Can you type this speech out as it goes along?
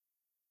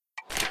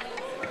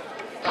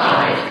Good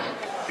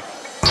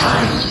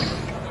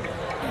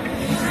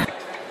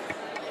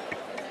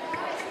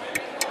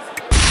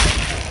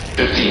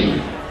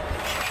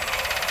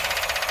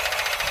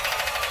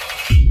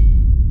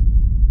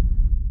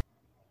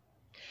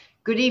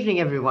evening,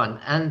 everyone,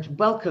 and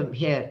welcome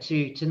here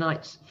to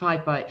tonight's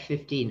 5 by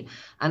 15.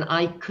 And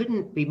I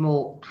couldn't be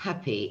more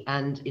happy.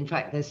 And in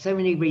fact, there's so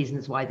many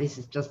reasons why this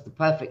is just the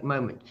perfect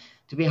moment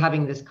to be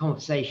having this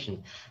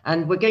conversation.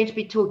 And we're going to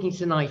be talking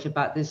tonight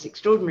about this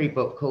extraordinary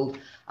book called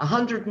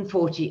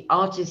 140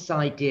 Artists'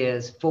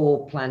 Ideas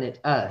for Planet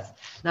Earth.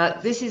 Now,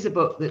 this is a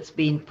book that's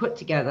been put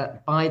together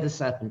by the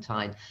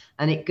Serpentine,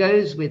 and it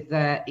goes with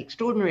their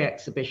extraordinary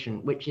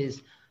exhibition, which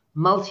is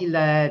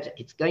multi-layered.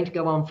 It's going to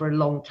go on for a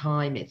long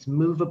time. It's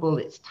movable,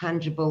 it's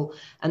tangible,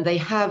 and they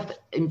have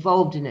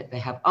involved in it, they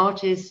have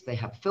artists, they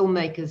have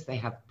filmmakers, they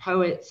have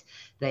poets,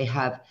 they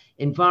have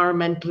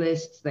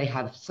environmentalists, they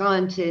have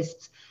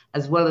scientists,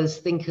 as well as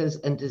thinkers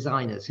and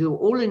designers who are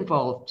all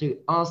involved to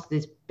ask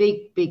this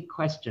big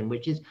question,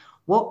 which is,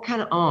 what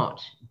can art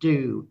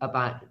do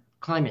about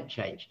climate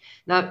change?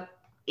 Now,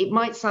 it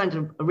might sound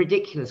a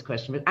ridiculous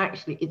question, but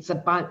actually it's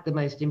about the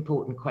most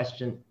important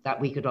question that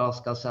we could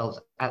ask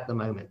ourselves at the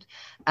moment.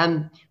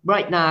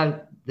 Right now,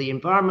 the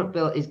Environment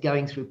Bill is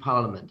going through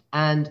Parliament,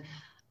 and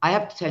I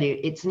have to tell you,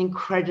 it's an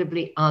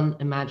incredibly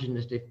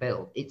unimaginative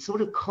bill. It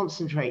sort of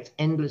concentrates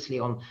endlessly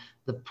on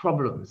the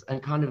problems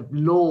and kind of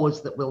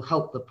laws that will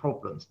help the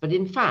problems. But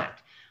in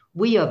fact,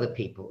 we are the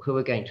people who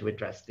are going to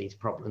address these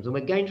problems, and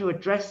we're going to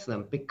address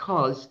them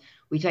because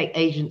we take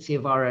agency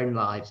of our own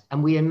lives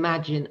and we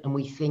imagine and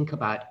we think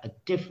about a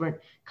different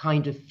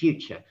kind of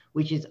future,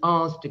 which is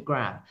ours to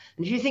grab.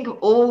 And if you think of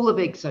all the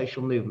big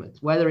social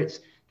movements, whether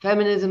it's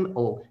feminism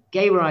or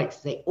gay rights,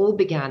 they all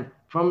began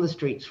from the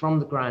streets, from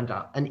the ground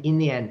up. And in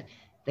the end,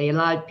 they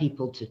allowed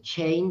people to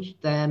change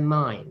their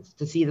minds,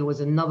 to see there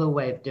was another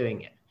way of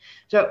doing it.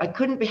 So I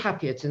couldn't be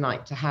happier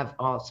tonight to have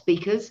our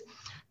speakers.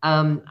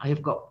 I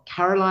have got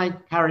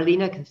Carolina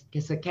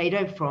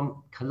Casaquedo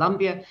from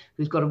Colombia,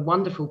 who's got a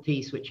wonderful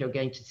piece which you're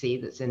going to see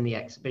that's in the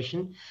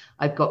exhibition.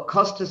 I've got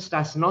Kostas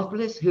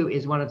Stassinopoulos, who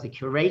is one of the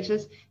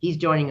curators. He's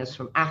joining us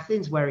from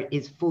Athens, where it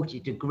is 40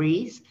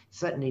 degrees,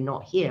 certainly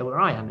not here where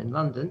I am in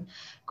London.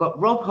 Got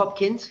Rob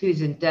Hopkins,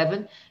 who's in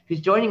Devon,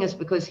 who's joining us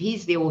because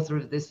he's the author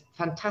of this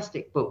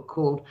fantastic book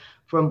called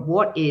From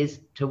What Is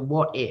to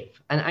What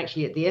If. And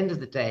actually, at the end of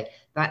the day,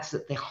 that's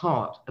at the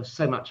heart of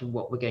so much of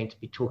what we're going to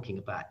be talking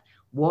about.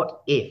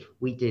 What if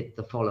we did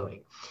the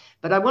following?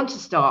 But I want to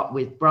start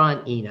with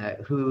Brian Eno,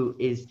 who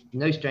is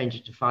no stranger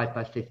to 5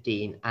 by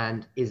 15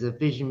 and is a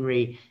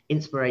visionary,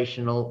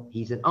 inspirational.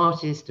 He's an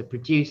artist, a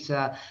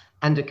producer,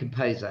 and a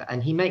composer,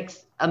 and he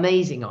makes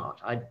amazing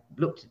art. I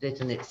looked at it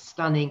and it's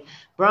stunning.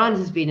 Brian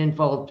has been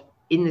involved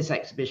in this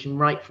exhibition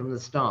right from the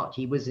start.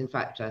 He was, in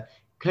fact, a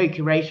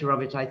co-curator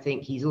of it, I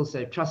think. He's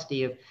also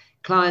trustee of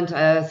Client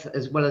Earth,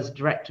 as well as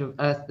director of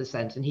Earth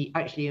Percent, and he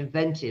actually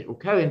invented or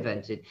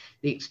co-invented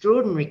the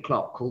extraordinary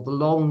clock called the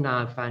Long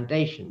Now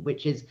Foundation,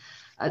 which is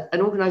an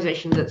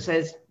organization that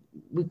says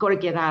we've got to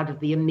get out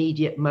of the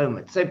immediate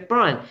moment. So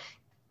Brian,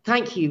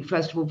 thank you,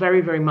 first of all,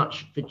 very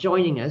much for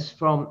joining us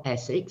from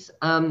Essex.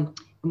 And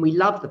we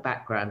love the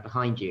background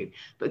behind you,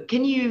 but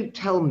can you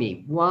tell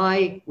me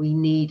why we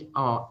need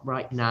art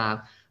right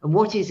now, and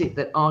what is it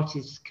that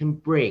artists can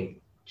bring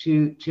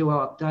to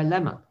our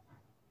dilemma?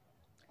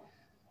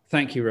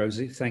 Thank you,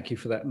 Rosie. Thank you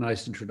for that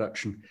nice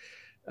introduction.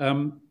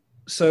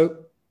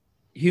 So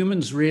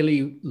humans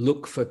really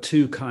look for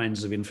two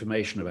kinds of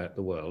information about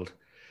the world.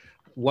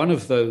 One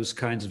of those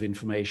kinds of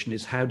information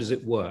is, how does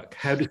it work?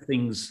 How do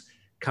things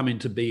come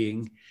into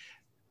being?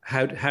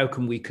 How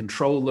can we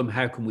control them?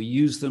 How can we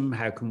use them?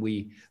 How can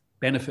we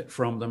benefit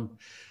from them?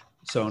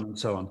 So on and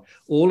so on.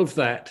 All of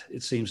that,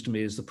 it seems to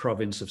me, is the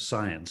province of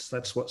science.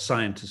 That's what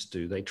scientists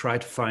do. They try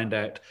to find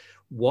out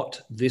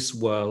what this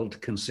world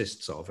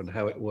consists of and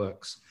how it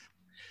works.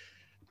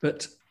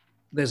 But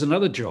there's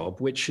another job,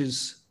 which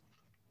is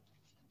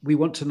we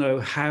want to know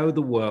how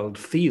the world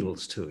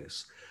feels to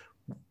us.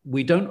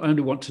 We don't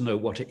only want to know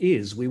what it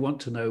is, we want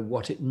to know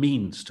what it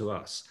means to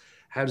us.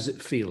 How does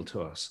it feel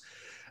to us?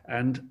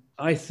 And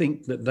I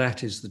think that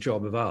that is the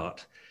job of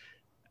art.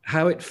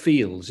 How it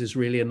feels is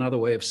really another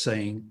way of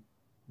saying,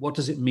 what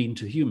does it mean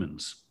to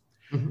humans?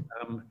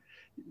 Mm-hmm.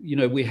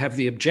 We have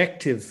the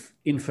objective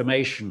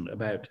information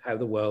about how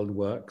the world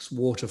works.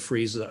 Water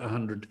freezes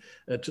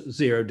at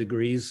 0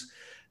 degrees.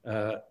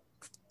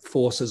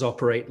 Forces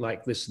operate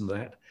like this and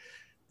that.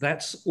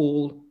 That's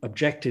all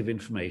objective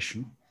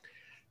information.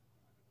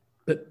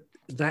 But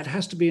that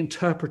has to be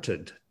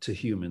interpreted to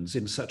humans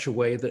in such a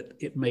way that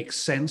it makes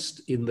sense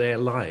in their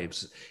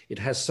lives. It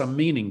has some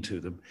meaning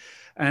to them.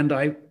 And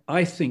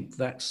I think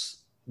that's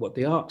what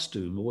the arts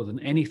do more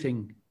than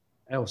anything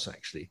else,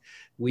 actually.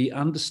 We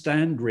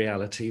understand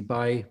reality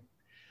by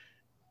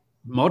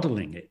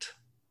modeling it,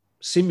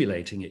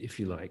 simulating it,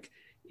 if you like.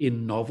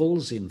 In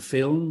novels, in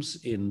films,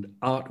 in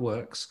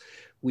artworks,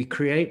 we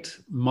create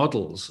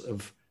models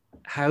of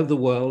how the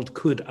world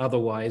could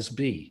otherwise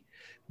be.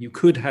 You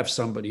could have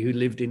somebody who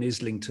lived in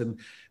Islington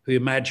who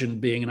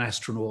imagined being an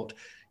astronaut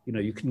You know,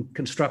 you can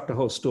construct a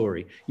whole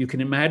story. You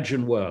can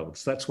imagine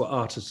worlds. That's what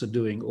artists are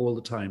doing all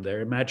the time.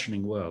 They're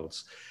imagining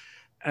worlds.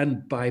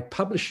 And by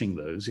publishing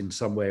those in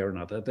some way or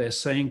another, they're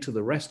saying to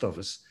the rest of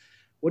us,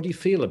 what do you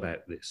feel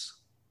about this?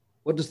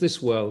 What does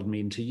this world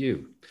mean to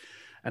you?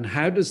 And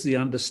how does the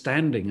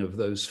understanding of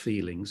those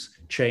feelings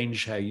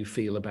change how you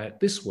feel about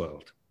this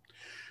world?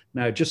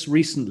 Now, just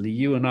recently,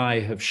 you and I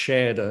have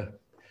shared a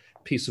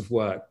piece of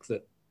work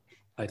that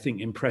I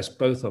think impressed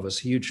both of us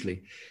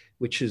hugely,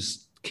 which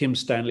is Kim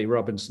Stanley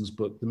Robinson's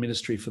book, The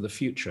Ministry for the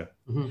Future.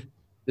 Mm-hmm.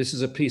 This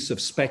is a piece of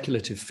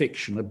speculative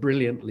fiction, a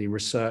brilliantly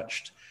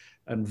researched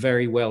and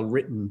very well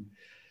written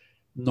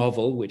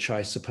novel, which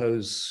I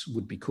suppose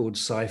would be called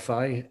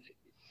sci-fi,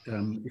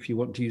 if you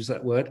want to use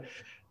that word.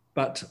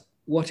 But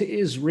what it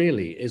is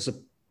really is a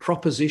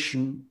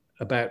proposition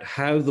about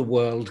how the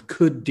world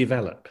could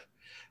develop,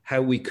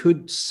 how we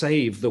could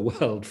save the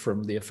world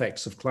from the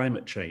effects of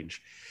climate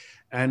change.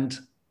 And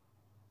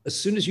as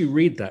soon as you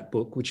read that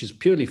book, which is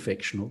purely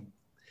fictional,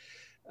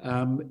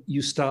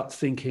 you start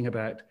thinking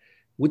about,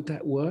 would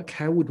that work?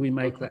 How would we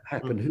make that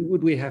happen? Who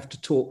would we have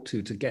to talk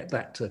to get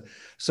that to,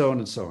 so on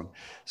and so on.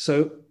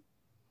 So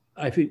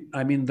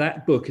I mean,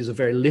 that book is a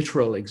very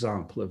literal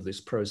example of this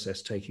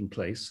process taking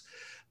place.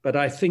 But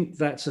I think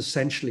that's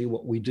essentially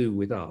what we do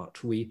with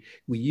art. We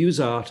use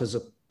art as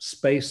a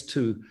space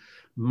to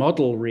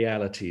model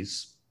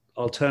realities,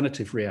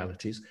 alternative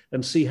realities,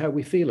 and see how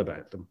we feel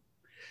about them.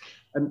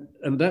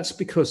 And that's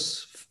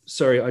because,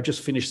 sorry, I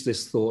just finished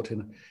this thought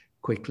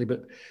quickly,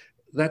 but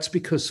that's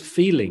because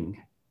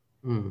feeling,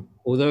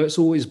 although it's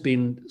always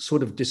been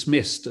sort of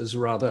dismissed as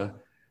rather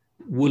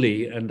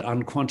woolly and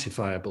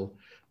unquantifiable,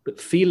 but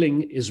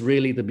feeling is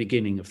really the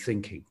beginning of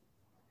thinking.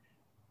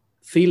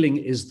 Feeling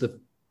is the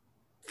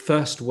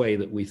first way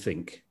that we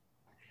think.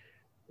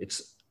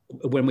 It's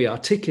when we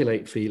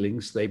articulate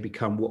feelings, they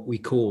become what we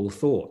call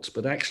thoughts,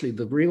 but actually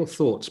the real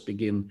thoughts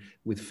begin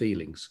with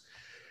feelings.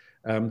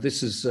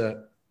 This is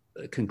a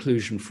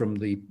conclusion from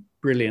the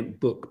brilliant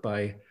book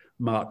by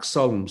Mark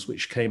Solms,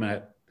 which came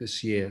out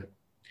this year,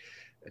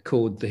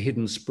 called The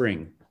Hidden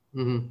Spring.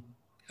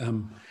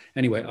 Mm-hmm.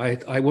 Anyway,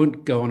 I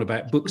won't go on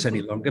about books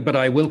any longer, but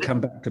I will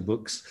come back to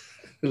books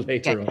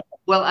later on.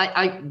 Well,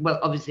 well,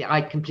 obviously,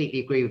 I completely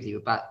agree with you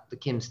about the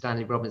Kim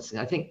Stanley Robinson.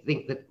 I think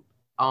that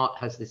art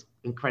has this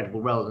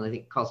incredible role, and I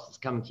think Costa's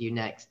coming to you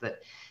next, that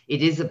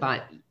it is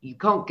about, you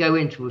can't go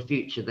into a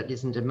future that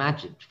isn't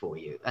imagined for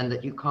you and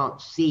that you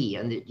can't see,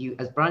 and that you,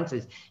 as Brian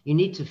says, you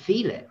need to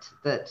feel it.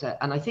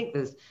 And I think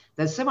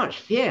there's so much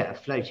fear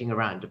floating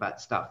around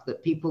about stuff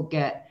that people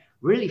get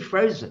really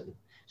frozen.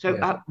 So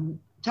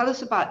tell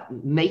us about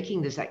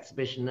making this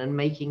exhibition and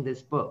making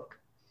this book.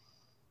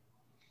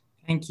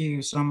 Thank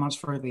you so much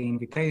for the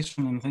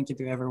invitation, and thank you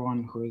to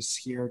everyone who is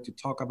here to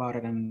talk about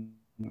it, and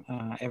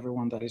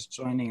everyone that is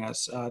joining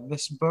us.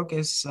 This book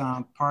is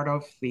part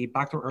of the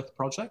Back to Earth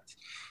project,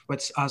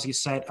 which, as you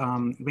said,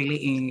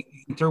 really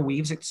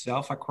interweaves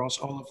itself across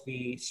all of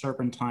the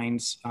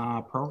Serpentine's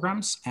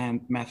programs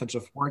and methods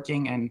of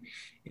working, and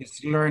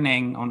it's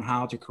learning on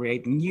how to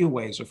create new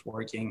ways of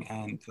working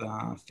and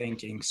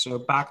thinking. So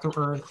Back to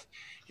Earth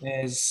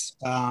is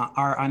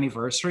our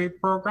anniversary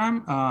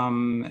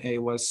program. It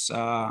was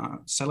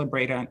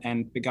celebrated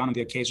and begun on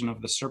the occasion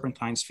of the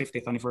Serpentine's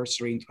 50th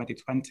anniversary in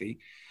 2020.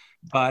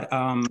 But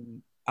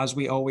as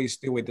we always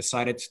do, we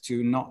decided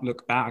to not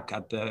look back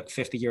at the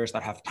 50 years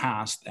that have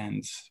passed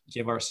and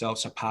give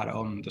ourselves a pat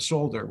on the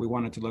shoulder. We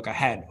wanted to look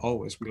ahead,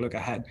 always, we look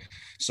ahead.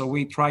 So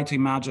we tried to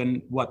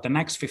imagine what the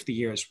next 50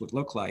 years would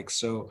look like.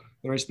 So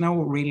there is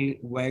no real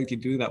way to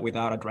do that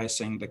without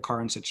addressing the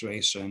current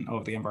situation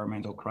of the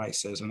environmental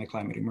crisis and the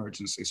climate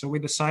emergency. So we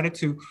decided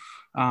to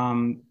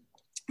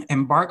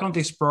embark on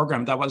this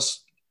program that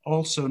was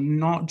also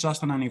not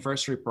just an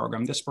anniversary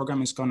program. This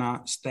program is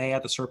gonna stay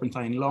at the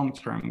Serpentine long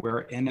term. We're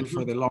in it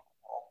for the long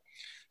haul.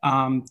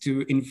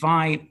 To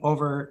invite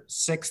over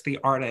 60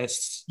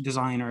 artists,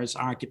 designers,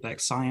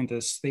 architects,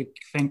 scientists,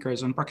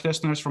 thinkers, and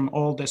practitioners from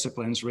all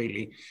disciplines,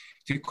 really,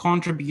 to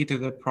contribute to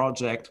the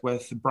project,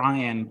 with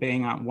Brian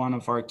being one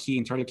of our key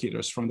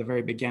interlocutors from the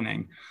very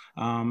beginning.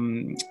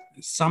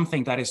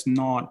 Something that is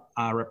not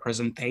a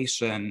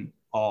representation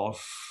of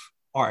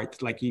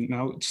art, like, you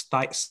know,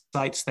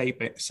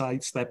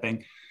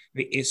 sidestepping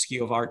the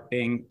issue of art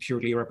being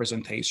purely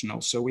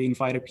representational. So we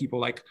invited people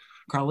like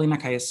Carolina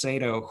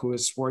Caicedo, who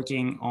is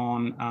working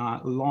on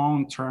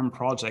long-term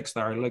projects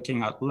that are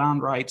looking at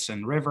land rights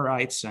and river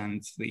rights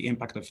and the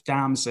impact of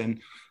dams in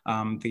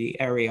the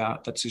area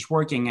that she's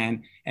working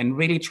in, and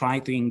really try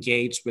to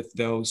engage with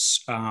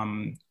those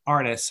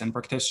artists and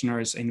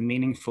practitioners in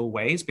meaningful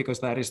ways, because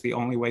that is the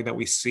only way that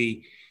we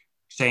see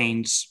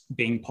change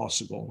being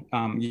possible.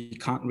 You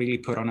can't really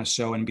put on a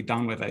show and be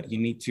done with it. You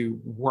need to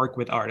work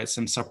with artists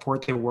and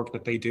support the work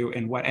that they do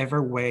in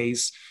whatever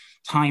ways,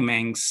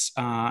 timings,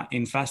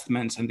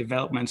 investments, and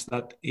developments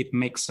that it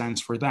makes sense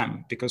for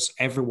them, because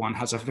everyone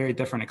has a very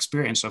different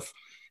experience of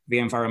the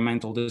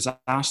environmental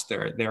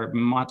disaster. There are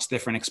much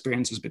different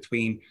experiences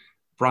between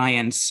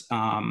Brian's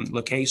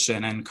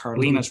location and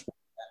Carolina's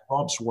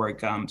Rob's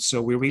work.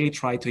 So we really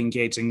try to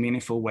engage in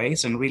meaningful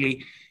ways and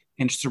really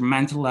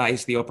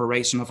instrumentalize the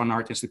operation of an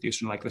art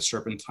institution like the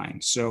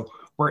Serpentine. So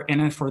we're in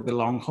it for the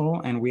long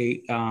haul, and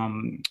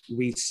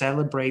we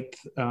celebrate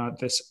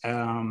this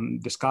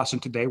discussion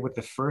today with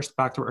the first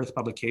Back to Earth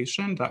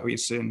publication that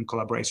is in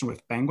collaboration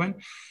with Penguin.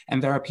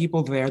 And there are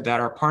people there that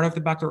are part of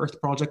the Back to Earth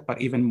project,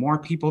 but even more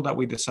people that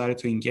we decided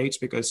to engage,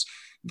 because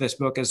this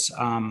book is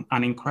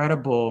an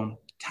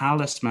incredible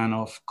talisman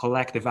of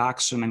collective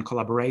action and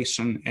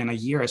collaboration in a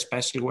year,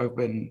 especially where we've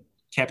been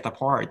kept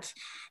apart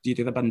due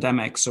to the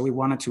pandemic. So we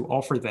wanted to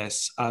offer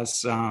this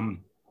as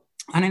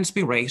an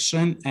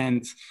inspiration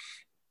and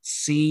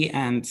see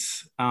and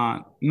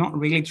not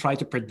really try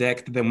to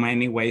predict the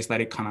many ways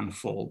that it can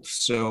unfold.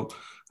 So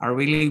I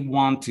really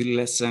want to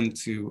listen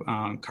to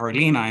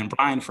Carolina and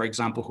Brian, for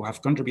example, who have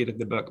contributed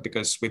the book,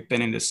 because we've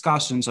been in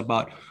discussions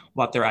about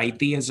what their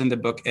ideas in the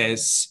book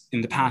is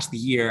in the past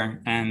year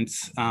and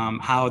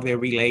how they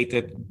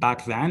related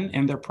back then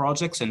in their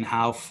projects and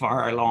how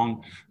far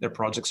along their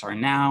projects are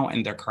now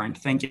and their current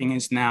thinking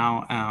is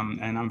now.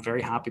 And I'm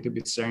very happy to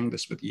be sharing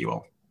this with you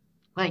all.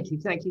 Thank you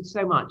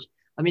so much.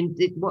 I mean,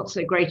 what's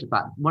so great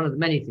about, one of the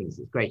many things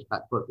that's great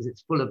about the book is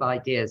it's full of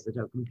ideas that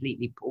are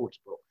completely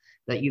portable,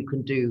 that you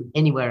can do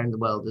anywhere in the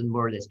world and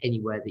more or less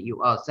anywhere that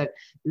you are. So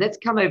let's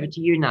come over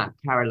to you now,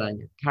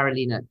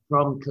 Carolina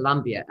from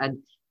Colombia. And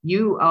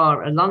you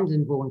are a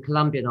London-born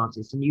Colombian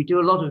artist, and you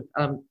do a lot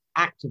of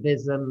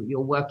activism.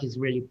 Your work is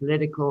really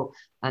political,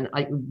 and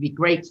it would be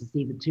great to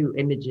see the two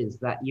images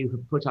that you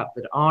have put up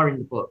that are in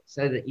the book,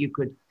 so that you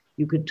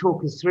could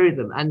talk us through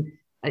them. And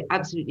I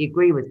absolutely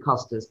agree with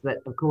Costas that,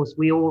 of course,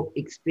 we all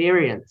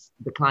experience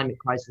the climate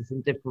crisis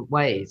in different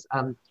ways.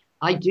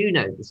 I do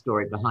know the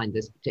story behind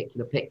this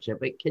particular picture,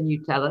 but can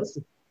you tell us?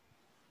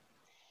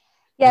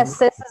 Yes,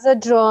 this is a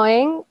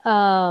drawing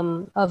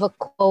of a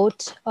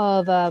quote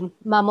of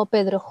Mamo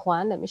Pedro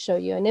Juan. Let me show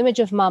you an image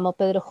of Mamo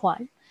Pedro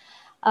Juan.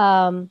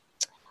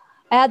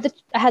 I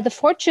had the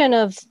fortune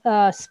of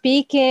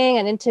speaking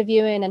and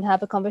interviewing and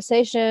have a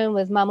conversation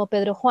with Mamo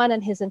Pedro Juan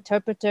and his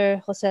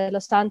interpreter, Jose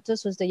Los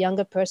Santos, who's the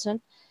younger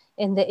person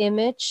in the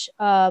image,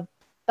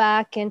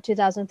 back in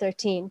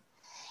 2013.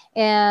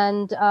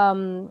 And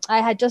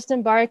I had just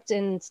embarked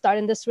in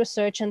starting this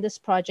research and this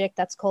project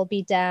that's called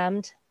Be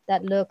Damned,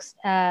 that looks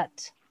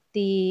at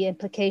the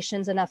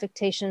implications and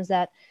affectations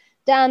that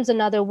dams and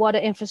other water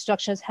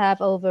infrastructures have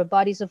over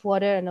bodies of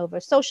water and over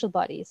social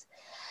bodies.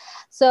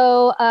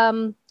 So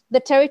the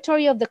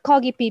territory of the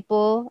Kogi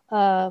people,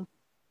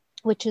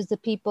 which is the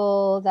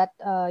people that,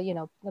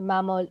 the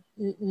Mamo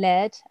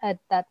led at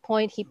that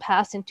point, he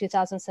passed in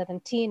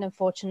 2017,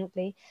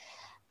 unfortunately,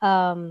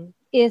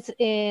 is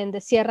in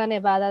the Sierra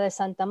Nevada de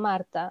Santa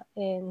Marta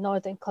in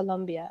northern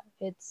Colombia.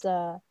 It's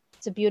a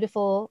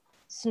beautiful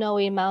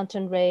snowy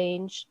mountain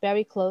range,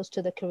 very close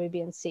to the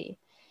Caribbean Sea.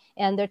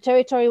 And their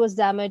territory was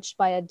damaged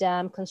by a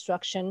dam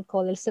construction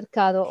called El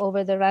Cercado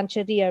over the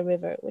Rancheria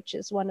River, which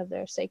is one of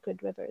their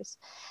sacred rivers.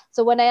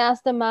 So when I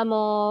asked the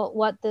Mamo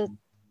what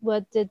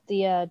did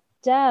the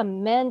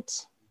dam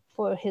meant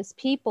for his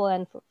people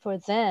and for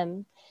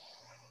them,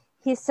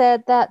 he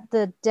said that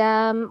the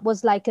dam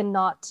was like a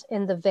knot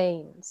in the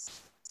veins.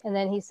 And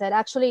then he said,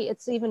 actually,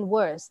 it's even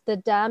worse. The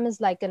dam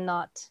is like a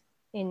knot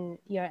in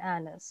your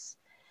anus.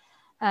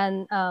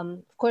 And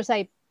of course,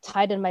 I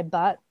tightened my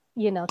butt,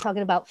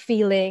 talking about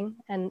feeling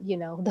and,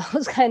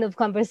 those kind of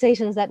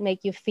conversations that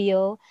make you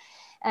feel.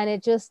 And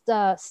it just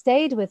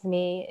stayed with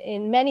me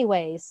in many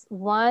ways.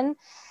 One,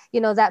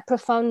 that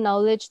profound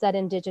knowledge that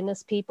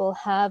Indigenous people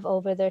have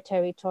over their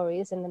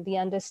territories and the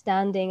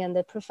understanding and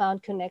the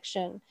profound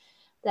connection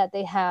that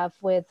they have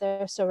with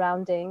their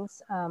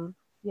surroundings,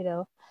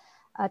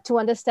 to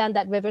understand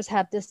that rivers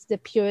have the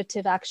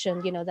depurative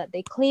action, that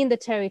they clean the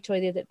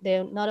territory, that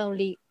they not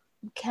only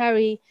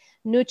carry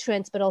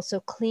nutrients, but also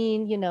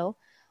clean,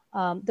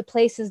 the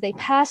places they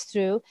pass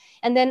through.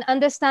 And then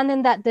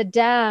understanding that the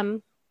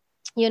dam,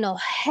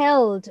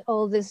 held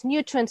all these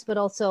nutrients, but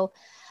also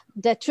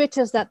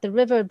detritus that the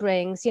river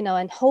brings,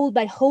 and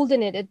by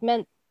holding it, it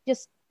meant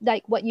just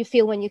like what you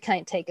feel when you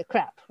can't take a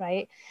crap,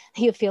 right?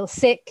 You feel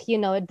sick,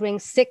 it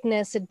brings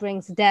sickness, it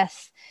brings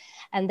death.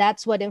 And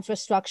that's what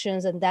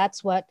infrastructures and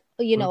that's what,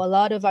 a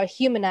lot of our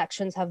human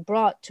actions have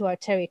brought to our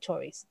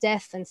territories,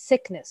 death and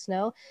sickness,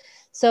 no?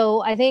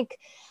 So I think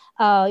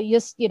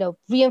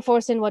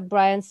reinforcing what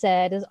Brian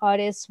said, as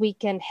artists, we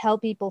can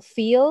help people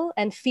feel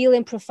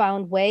in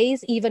profound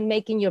ways, even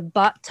making your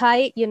butt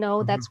tight,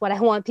 that's what I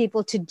want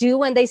people to do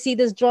when they see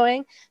this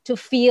drawing, to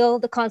feel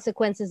the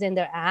consequences in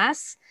their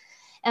ass.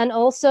 And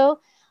also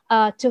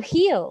to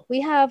heal.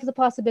 We have the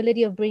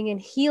possibility of bringing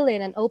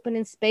healing and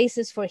opening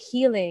spaces for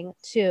healing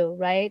too,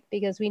 right?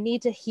 Because we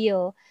need to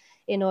heal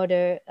in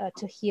order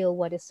to heal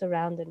what is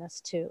surrounding us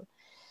too.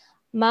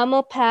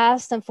 Mamo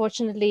passed,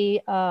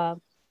 unfortunately,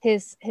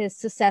 his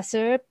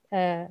successor,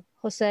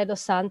 Jose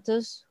Los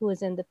Santos, who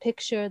is in the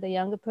picture, the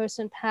younger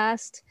person,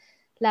 passed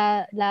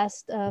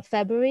last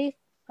February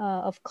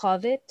of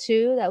COVID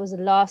too. That was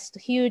a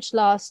huge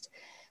loss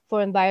for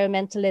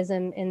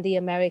environmentalism in the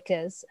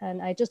Americas. And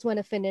I just want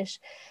to finish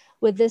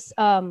with this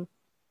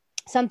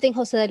something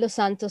Jose de los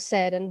Santos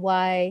said and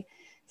why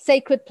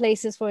sacred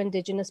places for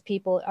indigenous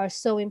people are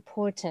so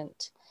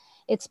important.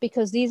 It's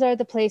because these are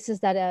the places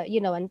that,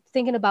 and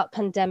thinking about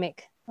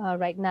pandemic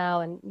right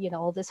now and,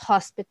 all this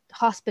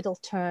hospital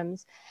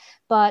terms,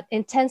 but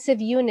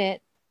intensive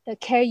unit,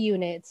 care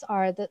units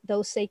are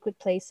those sacred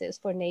places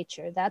for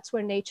nature. That's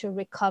where nature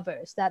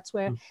recovers. That's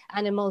where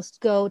animals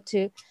go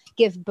to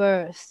give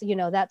birth.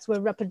 That's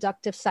where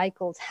reproductive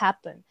cycles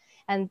happen.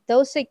 And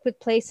those sacred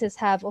places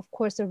have, of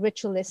course, a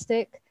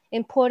ritualistic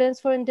importance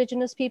for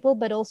indigenous people,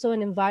 but also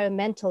an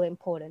environmental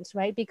importance,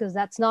 right? Because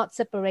that's not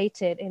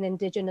separated in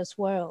indigenous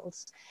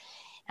worlds.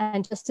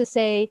 And just to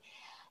say,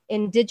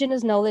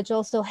 indigenous knowledge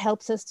also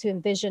helps us to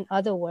envision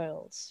other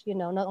worlds,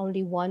 not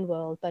only one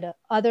world, but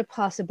other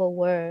possible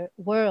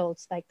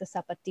worlds like the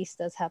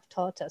Zapatistas have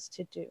taught us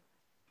to do.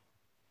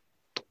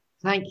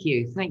 Thank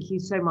you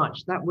so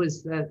much. That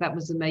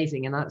was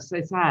amazing, and that's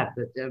so sad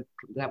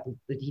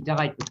that he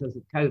died because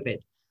of COVID.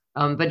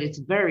 But it's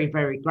very,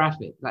 very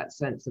graphic, that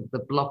sense of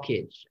the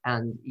blockage,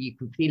 and you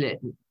can feel it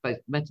both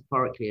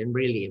metaphorically and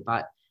really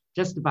about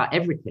just about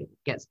everything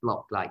gets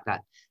blocked like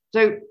that.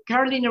 So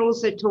Carolina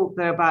also talked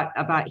there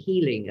about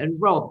healing, and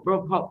Rob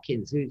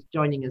Hopkins, who's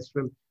joining us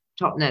from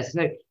Totnes.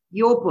 So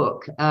your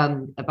book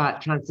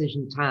about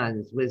transition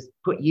towns was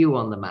put you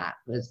on the map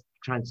as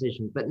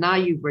transition, but now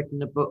you've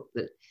written a book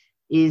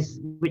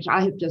which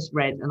I have just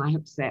read, and I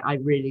have to say I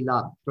really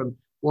love, From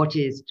What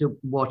Is to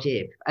What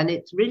If, and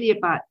it's really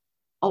about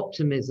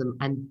optimism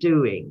and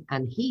doing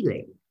and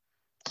healing.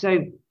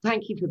 So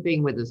thank you for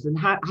being with us. And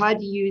how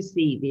do you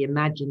see the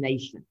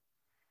imagination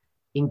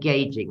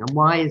engaging, and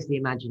why is the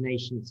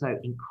imagination so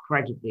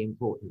incredibly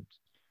important?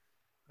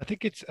 I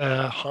think it's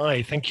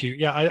hi, thank you.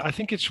 Yeah, I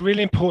think it's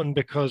really important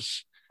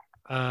because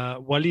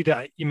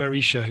Walida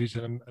Imarisha, who's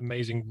an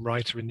amazing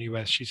writer in the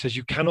US, she says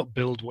you cannot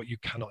build what you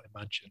cannot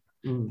imagine.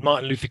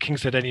 Martin Luther King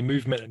said any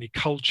movement, any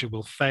culture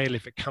will fail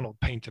if it cannot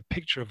paint a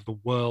picture of a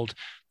world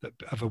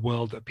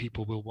that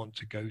people will want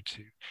to go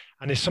to.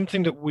 And it's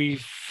something that we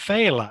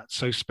fail at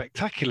so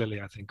spectacularly,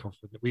 I think,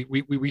 often.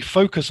 We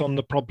focus on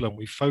the problem,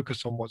 we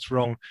focus on what's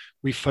wrong,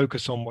 we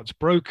focus on what's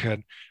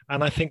broken.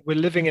 And I think we're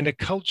living in a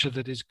culture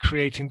that is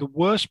creating the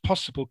worst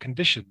possible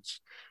conditions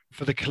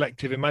for the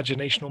collective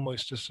imagination,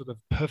 almost a sort of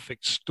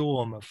perfect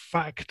storm of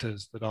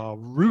factors that are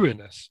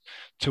ruinous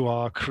to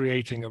our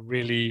creating a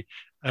really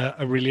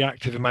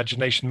active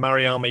imagination.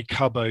 Mariame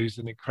Cabo, who's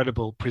an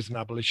incredible prison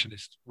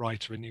abolitionist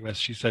writer in the US,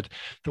 she said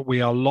that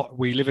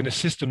we live in a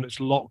system that's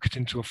locked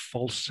into a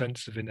false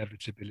sense of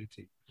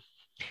inevitability,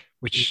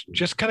 which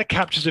just kind of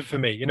captures it for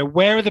me.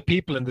 Where are the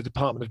people in the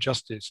Department of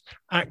Justice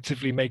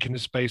actively making the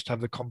space to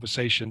have the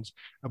conversations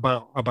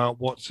about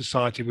what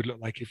society would look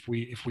like if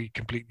we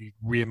completely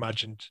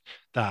reimagined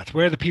that?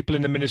 Where are the people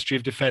in the Ministry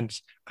of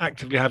Defense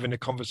actively having the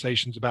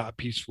conversations about a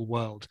peaceful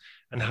world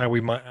and how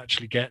we might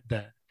actually get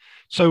there?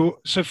 So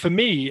for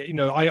me,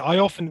 I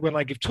often, when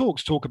I give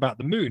talks, talk about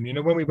the moon.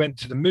 When we went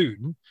to the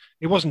moon,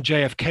 it wasn't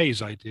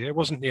JFK's idea. It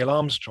wasn't Neil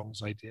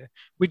Armstrong's idea.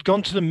 We'd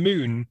gone to the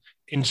moon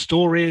in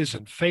stories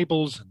and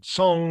fables and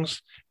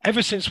songs.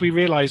 Ever since we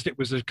realized it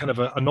was a kind of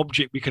an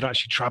object we could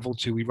actually travel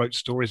to, we wrote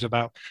stories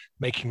about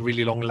making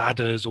really long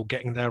ladders or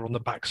getting there on the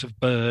backs of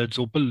birds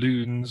or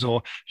balloons.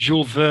 Or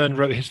Jules Verne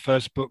wrote his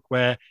first book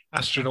where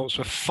astronauts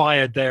were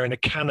fired there in a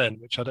cannon,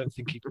 which I don't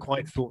think he'd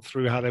quite thought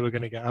through how they were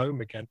going to get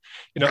home again.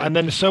 And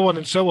then so on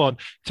and so on,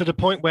 to the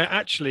point where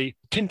actually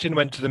Tintin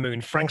went to the moon,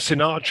 Frank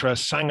Sinatra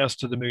sang us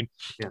to the moon.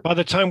 Yeah. By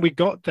the time we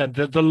got there,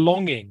 the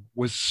longing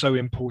was so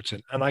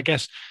important. And I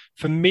guess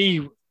for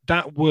me,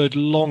 that word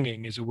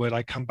longing is a word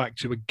I come back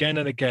to again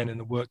and again in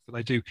the work that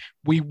I do.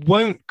 We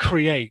won't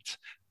create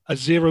a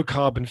zero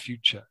carbon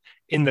future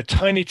in the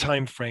tiny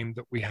time frame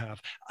that we have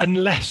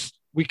unless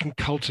we can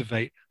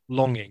cultivate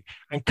longing.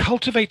 And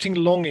cultivating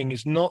longing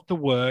is not the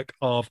work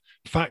of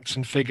facts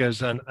and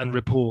figures and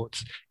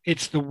reports.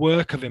 It's the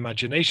work of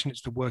imagination.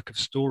 It's the work of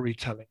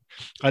storytelling.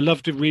 I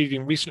loved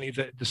reading recently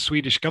that the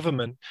Swedish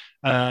government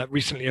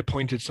recently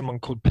appointed someone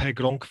called Per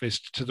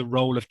Gronqvist to the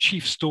role of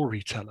chief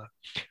storyteller.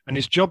 And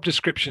his job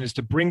description is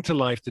to bring to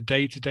life the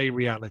day-to-day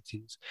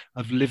realities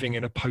of living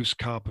in a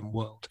post-carbon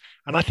world.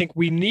 And I think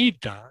we need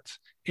that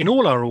in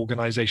all our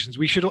organizations.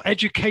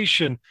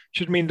 Education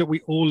should mean that we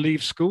all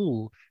leave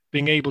school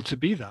being able to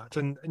be that.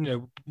 And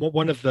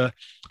one of the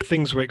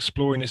things we're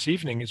exploring this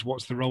evening is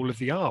what's the role of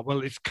the art?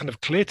 Well, it's kind of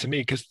clear to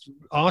me because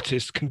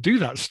artists can do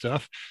that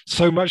stuff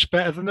so much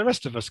better than the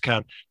rest of us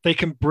can. They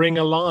can bring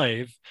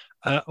alive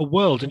a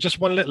world. And just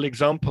one little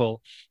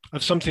example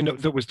of something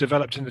that was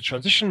developed in the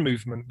transition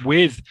movement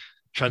with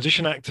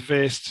transition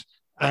activists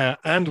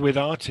and with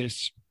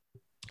artists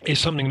is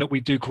something that we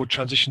do called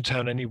Transition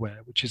Town Anywhere,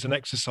 which is an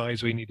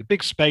exercise where you need a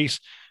big space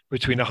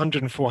between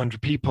 100 and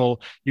 400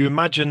 people. You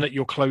imagine that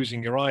you're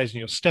closing your eyes and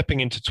you're stepping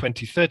into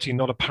 2030,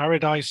 not a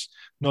paradise,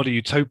 not a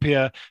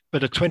utopia,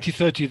 but a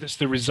 2030 that's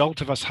the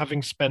result of us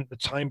having spent the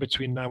time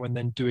between now and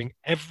then doing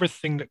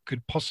everything that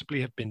could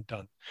possibly have been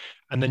done.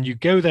 And then you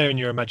go there in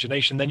your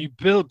imagination, then you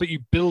build, but you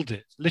build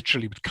it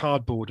literally with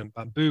cardboard and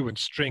bamboo and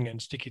string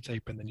and sticky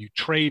tape, and then you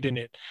trade in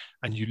it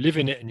and you live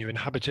in it and you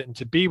inhabit it. And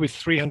to be with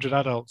 300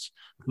 adults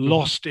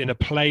lost in a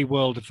play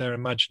world of their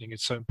imagining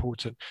is so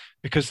important,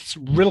 because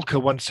Rilke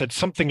once said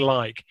something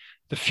like,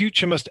 the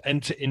future must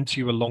enter into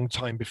you a long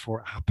time before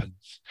it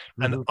happens.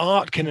 And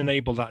art can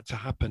enable that to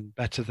happen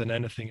better than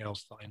anything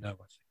else that I know,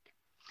 I think.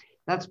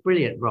 That's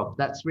brilliant, Rob.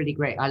 That's really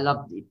great. I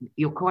love it.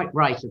 You're quite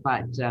right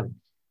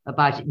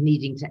about it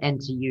needing to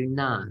enter you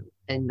now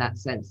in that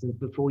sense, and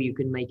before you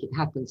can make it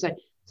happen. So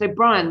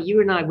Brian,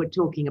 you and I were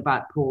talking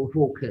about Paul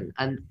Hawken,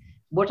 and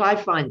what I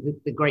find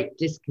the great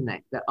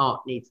disconnect that art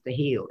needs to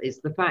heal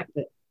is the fact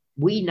that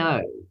we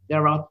know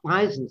there are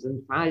thousands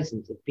and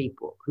thousands of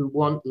people who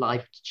want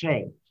life to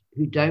change,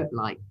 who don't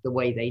like the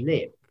way they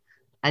live,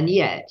 and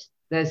yet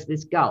there's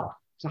this gulf.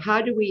 So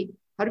how do we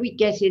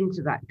get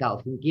into that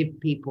gulf and give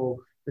people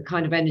the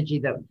kind of energy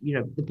that, you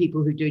know, the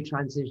people who do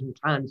transition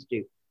towns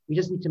do? We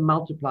just need to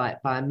multiply it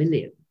by 1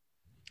 million.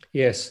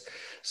 Yes.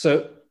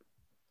 So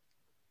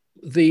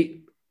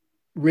the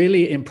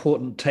really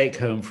important take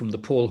home from the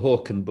Paul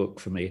Hawken book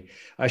for me,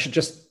 I should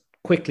just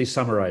quickly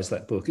summarize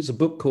that book. It's a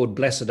book called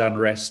Blessed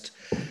Unrest.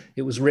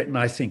 It was written,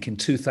 I think, in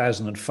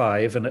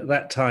 2005. And at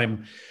that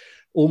time,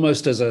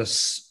 almost as a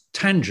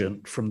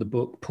tangent from the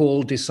book,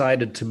 Paul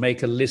decided to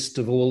make a list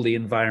of all the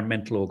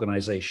environmental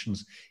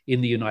organizations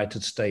in the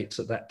United States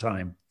at that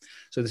time.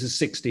 So this is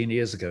 16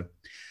 years ago.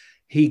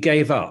 He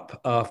gave up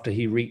after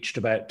he reached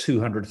about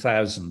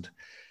 200,000.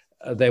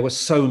 There were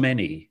so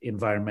many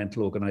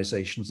environmental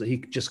organizations that he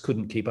just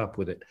couldn't keep up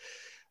with it.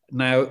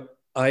 Now,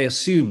 I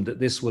assume that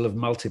this will have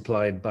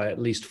multiplied by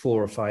at least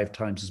 4 or 5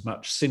 times as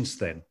much since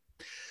then.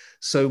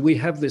 So we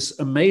have this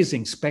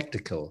amazing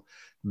spectacle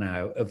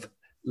now of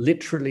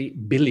literally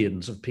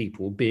billions of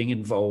people being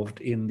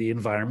involved in the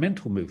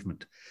environmental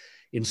movement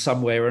in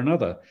some way or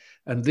another.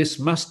 And this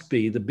must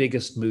be the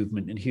biggest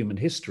movement in human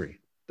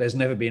history. There's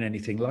never been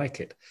anything like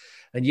it.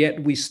 And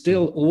yet we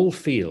still all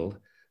feel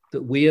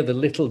that we are the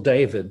little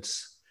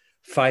Davids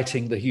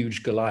fighting the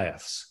huge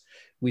Goliaths.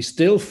 We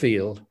still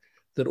feel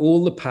that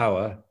all the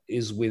power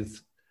is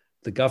with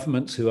the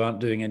governments who aren't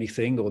doing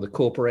anything, or the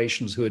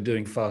corporations who are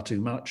doing far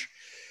too much.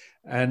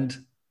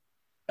 And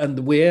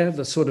we're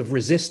the sort of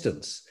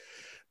resistance.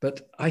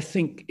 But I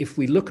think if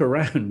we look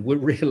around, we'll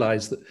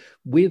realize that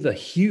we're the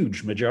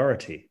huge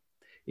majority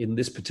in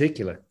this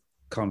particular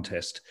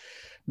contest.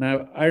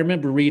 Now, I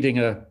remember reading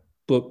a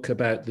book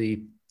about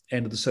the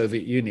end of the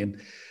Soviet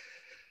Union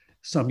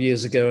some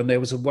years ago, and there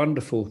was a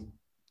wonderful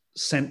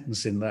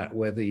sentence in that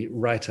where the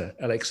writer,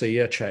 Alexei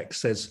Yerchak,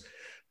 says,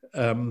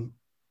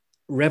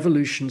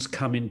 revolutions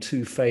come in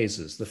 2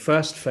 phases. The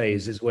first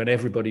phase is when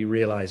everybody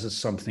realizes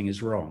something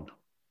is wrong.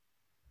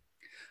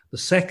 The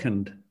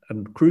second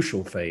and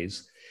crucial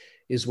phase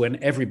is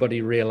when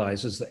everybody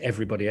realizes that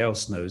everybody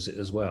else knows it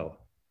as well.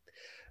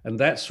 And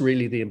that's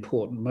really the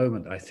important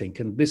moment, I think.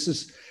 And this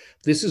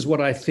is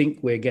what I think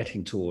we're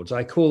getting towards.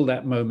 I call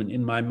that moment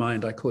in my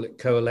mind, I call it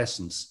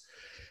coalescence.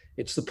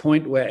 It's the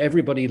point where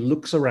everybody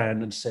looks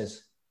around and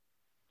says,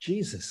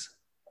 Jesus,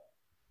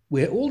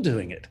 we're all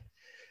doing it.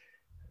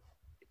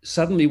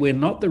 Suddenly we're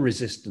not the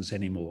resistance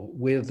anymore.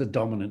 We're the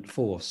dominant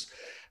force.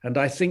 And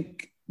I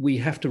think we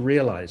have to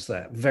realize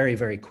that very,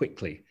 very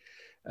quickly.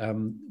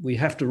 We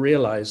have to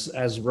realize,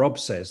 as Rob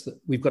says, that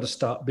we've got to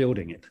start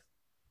building it.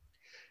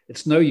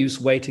 It's no use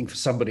waiting for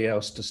somebody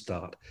else to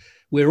start.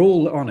 We're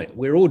all on it.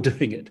 We're all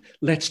doing it.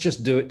 Let's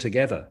just do it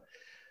together.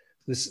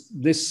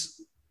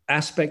 This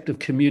aspect of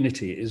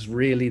community is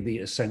really the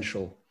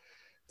essential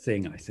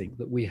thing, I think,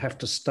 that we have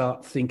to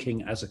start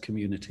thinking as a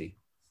community.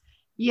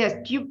 Yes.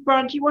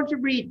 Brian, do you want to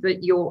read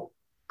your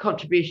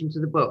contribution to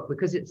the book?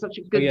 Because it's such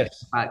a good thing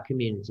about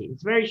community.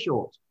 It's very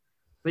short,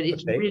 but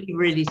it really,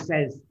 really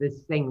says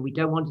this thing. We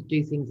don't want to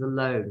do things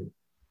alone.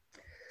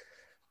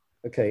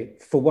 Okay,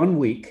 for 1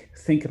 week,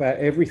 think about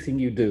everything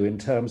you do in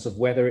terms of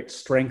whether it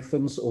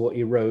strengthens or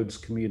erodes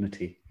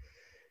community.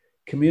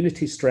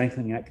 Community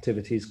strengthening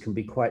activities can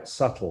be quite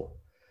subtle.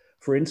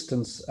 For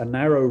instance, a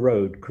narrow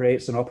road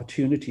creates an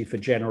opportunity for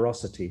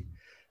generosity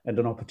and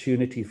an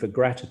opportunity for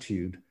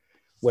gratitude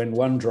when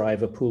one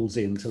driver pulls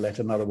in to let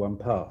another one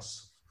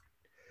pass.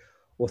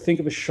 Or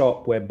think of a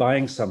shop where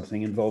buying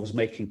something involves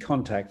making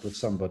contact with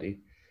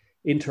somebody,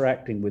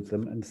 interacting with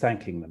them and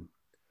thanking them.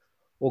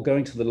 Or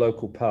going to the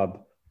local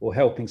pub, or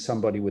helping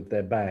somebody with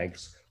their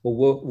bags, or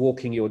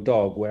walking your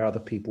dog where other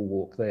people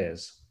walk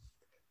theirs.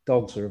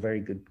 Dogs are a very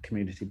good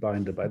community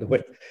binder, by the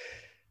way.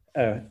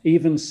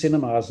 Even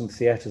cinemas and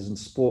theatres and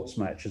sports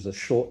matches are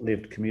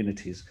short-lived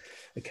communities,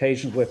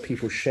 occasions where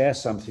people share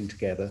something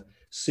together,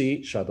 see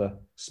each other,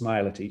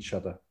 smile at each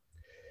other.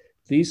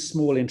 These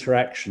small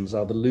interactions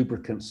are the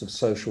lubricants of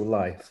social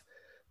life,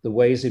 the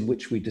ways in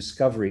which we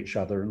discover each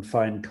other and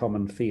find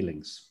common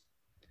feelings.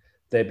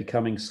 They're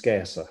becoming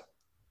scarcer.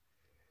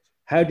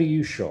 How do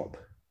you shop?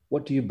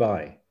 What do you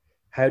buy?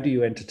 How do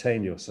you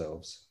entertain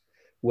yourselves?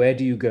 Where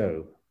do you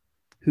go?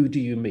 Who do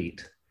you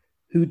meet?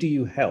 Who do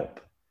you help?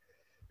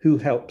 Who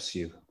helps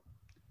you?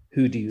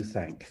 Who do you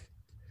thank?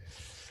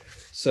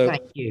 So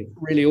thank you.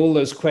 Really all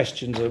those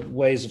questions are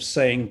ways of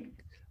saying,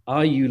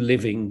 are you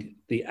living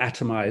the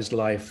atomized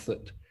life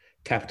that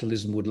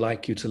capitalism would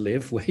like you to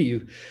live, where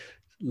you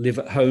live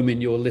at home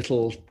in your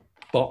little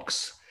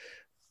box,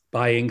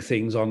 buying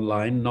things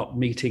online, not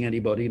meeting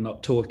anybody,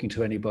 not talking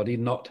to anybody,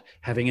 not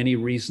having any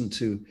reason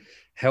to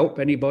help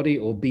anybody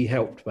or be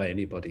helped by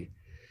anybody?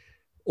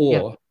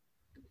 Or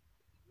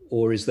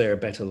is there a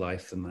better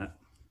life than that?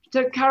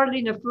 So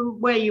Carolina,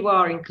 from where you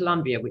are in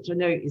Colombia, which I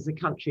know is a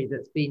country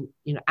that's been,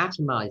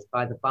 atomized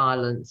by the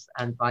violence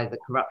and by the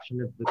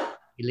corruption of the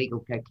illegal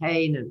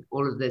cocaine and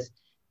all of this,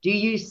 do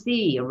you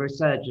see a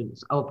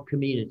resurgence of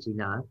community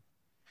now?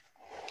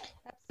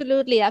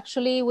 Absolutely.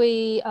 Actually,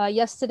 we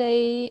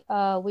yesterday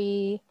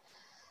we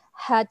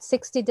had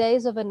 60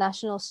 days of a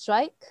national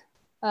strike.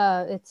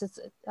 It's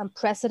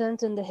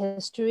unprecedented in the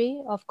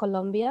history of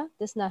Colombia,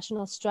 this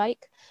national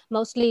strike,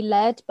 mostly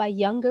led by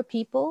younger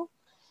people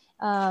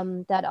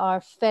that are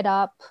fed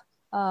up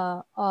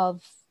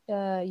of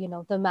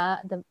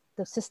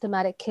the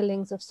systematic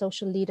killings of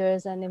social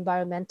leaders and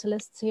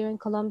environmentalists here in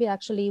Colombia.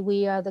 Actually,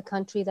 we are the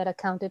country that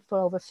accounted for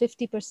over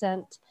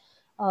 50%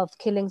 of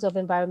killings of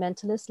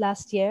environmentalists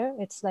last year.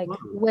 It's like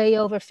way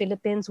over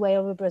Philippines, way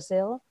over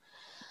Brazil.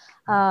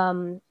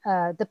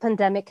 The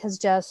pandemic has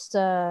just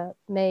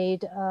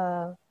made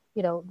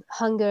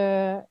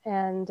hunger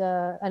and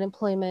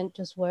unemployment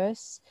just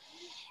worse.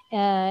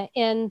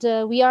 And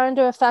we are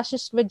under a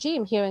fascist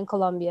regime here in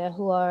Colombia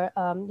who are,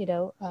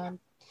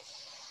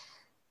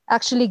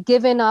 actually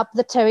given up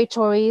the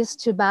territories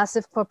to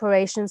massive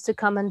corporations to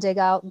come and dig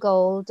out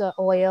gold,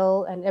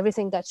 oil, and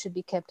everything that should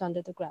be kept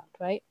under the ground,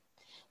 right?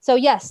 So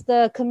yes,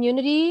 the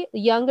community, the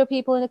younger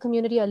people in the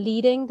community are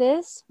leading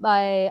this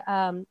by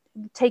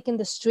taking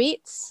the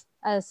streets,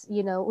 as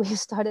you know, we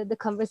started the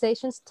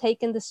conversations,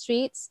 taking the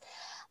streets.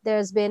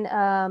 There's been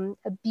a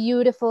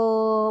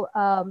beautiful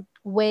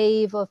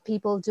wave of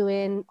people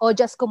doing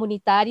ollas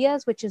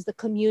comunitarias, which is the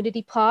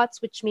community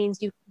pots, which means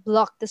you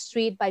block the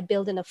street by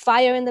building a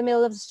fire in the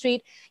middle of the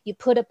street. You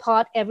put a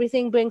pot,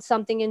 everything brings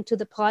something into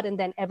the pot, and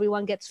then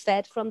everyone gets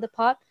fed from the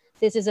pot.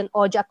 This is an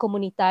olla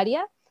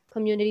comunitaria,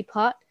 community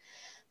pot.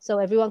 So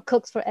everyone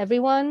cooks for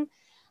everyone.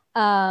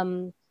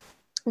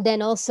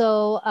 Then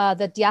also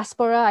the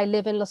diaspora, I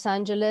live in Los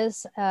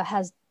Angeles,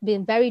 has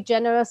been very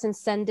generous in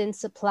sending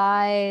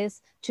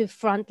supplies to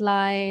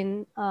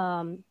frontline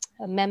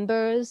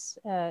members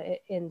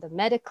in the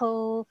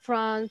medical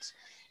front,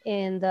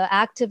 in the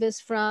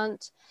activist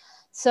front.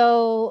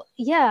 So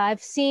yeah,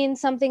 I've seen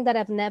something that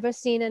I've never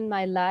seen in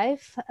my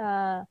life.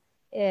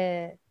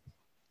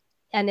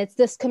 And it's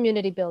this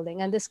community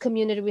building and this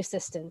community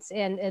resistance,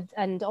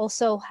 and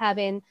also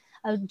having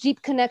a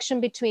deep connection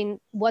between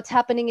what's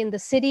happening in the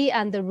city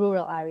and the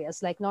rural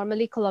areas. Like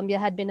normally Colombia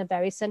had been a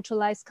very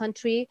centralized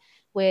country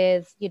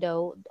with,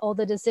 all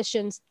the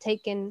decisions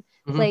taking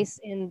place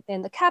in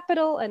the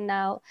capital. And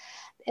now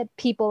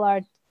people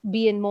are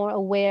being more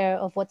aware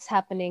of what's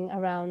happening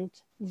around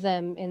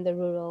them in the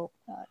rural,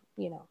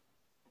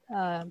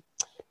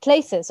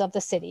 places of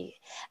the city.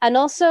 And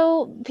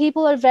also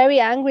people are very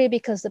angry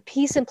because the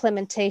peace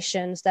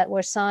implementations that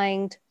were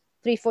signed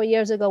 3-4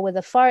 years ago with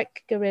the FARC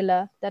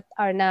guerrilla that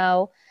are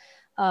now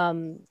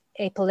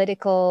a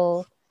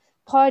political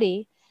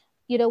party,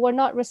 were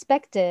not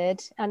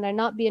respected, and are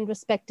not being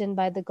respected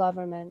by the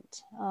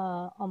government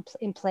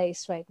in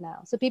place right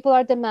now. So people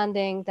are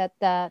demanding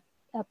that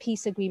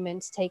peace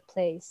agreements take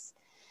place.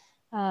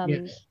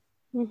 Yes.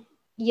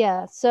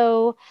 Yeah,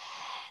 so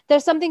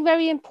there's something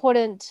very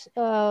important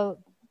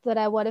that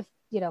I want to,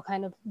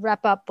 kind of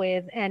wrap up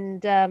with,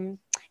 and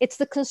it's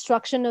the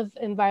construction of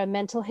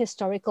environmental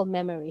historical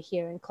memory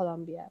here in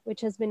Colombia,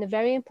 which has been a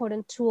very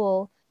important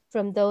tool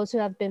from those who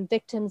have been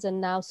victims and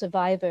now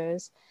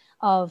survivors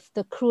of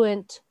the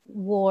cruent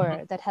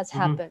war that has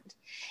happened.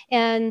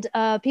 And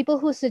people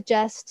who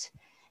suggest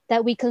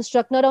that we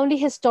construct not only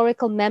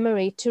historical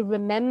memory to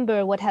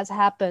remember what has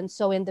happened,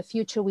 so in the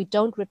future we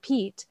don't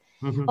repeat,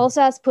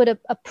 also has put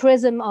a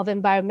prism of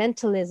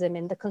environmentalism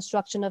in the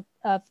construction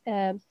of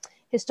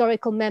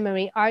historical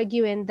memory,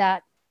 arguing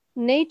that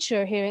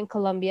nature here in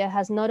Colombia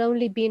has not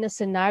only been a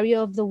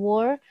scenario of the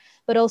war,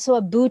 but also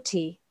a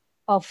booty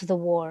of the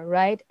war,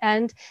 right?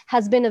 And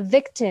has been a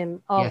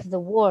victim of the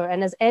war.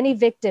 And as any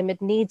victim,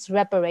 it needs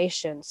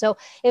reparation. So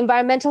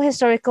environmental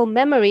historical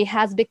memory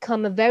has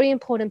become a very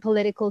important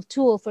political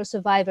tool for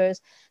survivors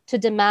to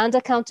demand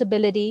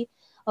accountability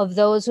of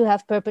those who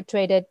have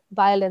perpetrated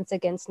violence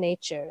against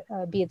nature,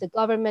 be it the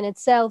government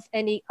itself,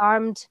 any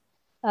armed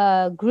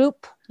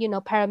group,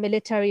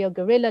 paramilitary or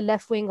guerrilla,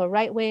 left-wing or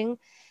right-wing,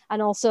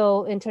 and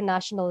also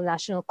international and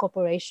national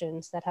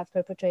corporations that have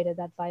perpetrated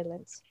that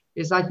violence.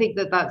 Yes, I think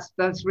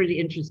that's really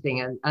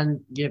interesting, and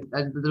the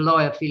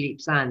lawyer Philippe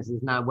Sands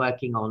is now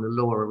working on a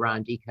law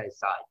around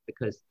ecocide,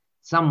 because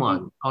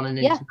someone on an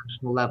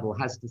international level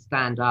has to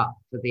stand up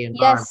for the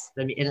environment,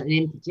 and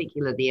in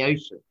particular the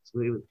oceans,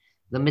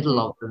 the middle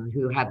of them,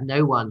 who have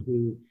no one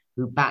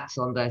who bats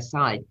on their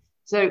side.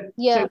 So,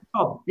 Yeah. so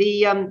Bob,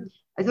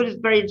 I thought it was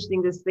very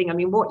interesting, this thing. I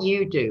mean, what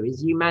you do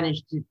is you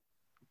manage to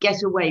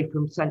get away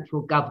from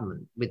central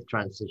government with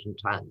transition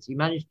plans. You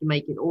manage to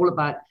make it all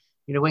about,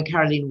 when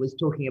Caroline was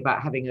talking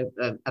about having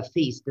a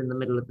feast in the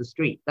middle of the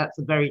street, that's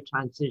a very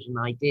transition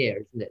idea,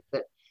 isn't it?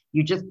 That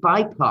you just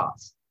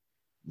bypass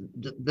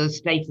the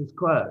status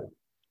quo.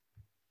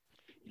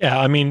 Yeah,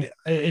 I mean,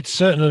 it's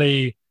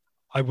certainly,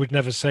 I would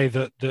never say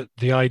that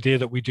the idea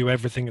that we do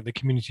everything at the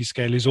community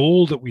scale is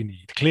all that we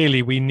need.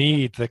 Clearly, we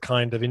need the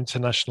kind of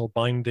international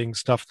binding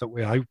stuff that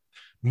we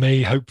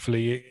may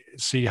hopefully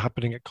see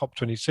happening at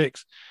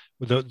COP26.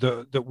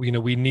 That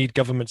we need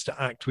governments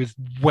to act with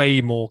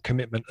way more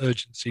commitment,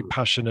 urgency,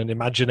 passion, and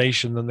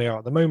imagination than they are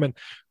at the moment.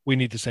 We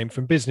need the same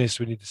from business.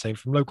 We need the same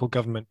from local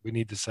government. We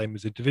need the same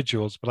as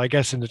individuals. But I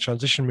guess in the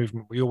transition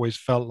movement, we always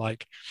felt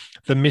like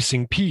the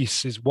missing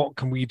piece is what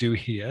can we do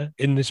here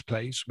in this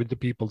place with the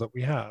people that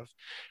we have?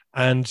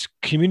 And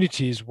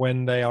communities,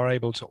 when they are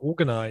able to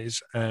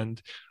organize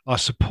and are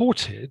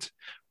supported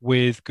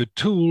with good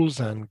tools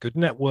and good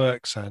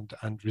networks and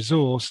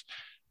resource,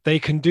 they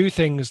can do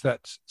things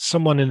that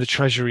someone in the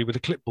treasury with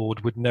a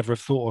clipboard would never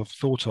have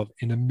thought of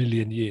in a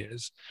million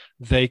years.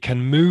 They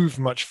can move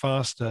much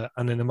faster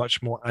and in a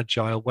much more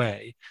agile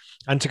way.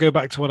 And to go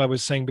back to what I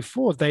was saying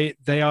before, they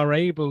are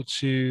able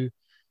to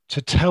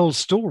tell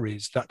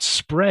stories that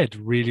spread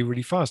really,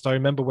 really fast. I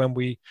remember when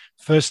we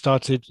first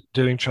started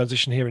doing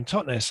transition here in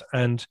Totnes,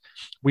 and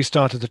we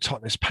started the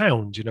Totnes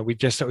pound. We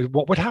just said,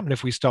 what would happen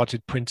if we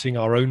started printing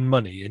our own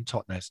money in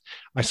Totnes?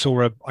 I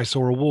saw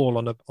a wall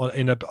on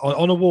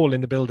a wall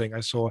in the building. I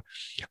saw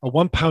a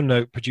 £1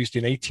 note produced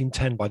in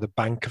 1810 by the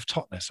Bank of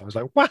Totnes. I was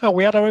like, wow,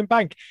 we had our own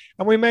bank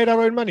and we made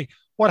our own money.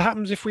 What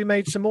happens if we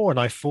made some more? And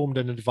I formed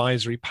an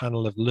advisory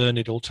panel of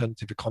learned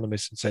alternative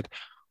economists and said,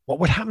 what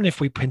would happen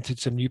if we printed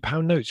some new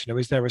pound notes?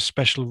 Is there a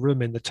special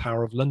room in the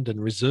Tower of London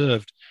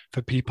reserved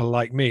for people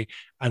like me?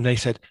 And they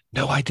said,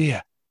 no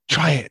idea.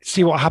 Try it.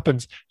 See what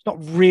happens. It's not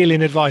really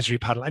an advisory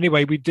panel.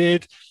 Anyway, we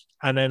did.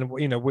 And then,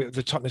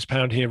 the Totnes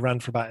pound here ran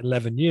for about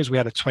 11 years. We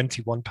had a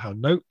 £21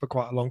 note for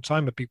quite a long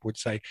time. And people would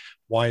say,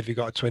 why have you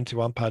got a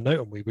 £21 note?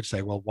 And we would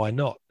say, well, why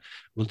not?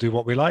 We'll do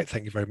what we like.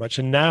 Thank you very much.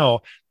 And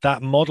now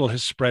that model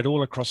has spread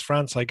all across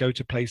France. I go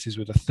to places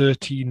with a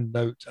 13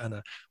 note and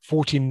a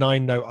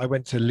 14.9 note. I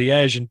went to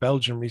Liège in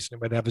Belgium recently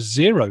where they have a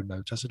 0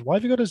 note. I said, why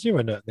have you got a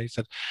 0 note? And they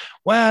said,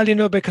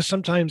 well, because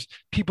sometimes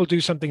people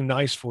do something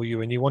nice for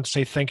you and you want to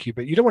say thank you,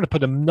 but you don't want to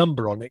put a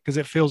number on it because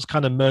it feels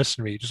kind of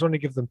mercenary. You just want to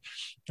give them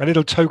a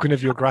little token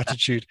of your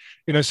gratitude,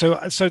 so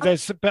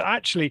there's, but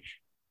actually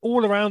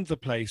all around the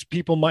place,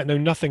 people might know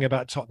nothing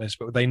about Totnes,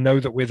 but they know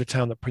that we're the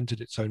town that printed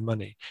its own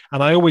money.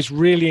 And I always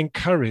really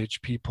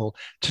encourage people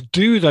to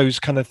do those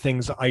kind of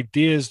things,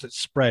 ideas that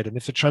spread. And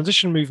if the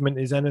transition movement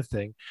is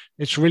anything,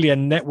 it's really a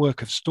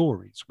network of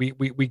stories. We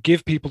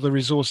give people the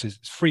resources.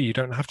 It's free. You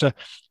don't have to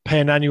pay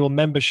an annual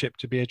membership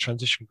to be a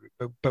transition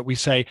group. But we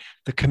say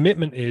the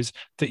commitment is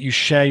that you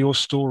share your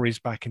stories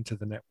back into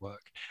the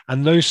network.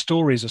 And those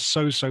stories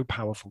are so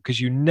powerful because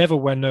you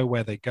never know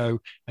where they go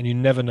and you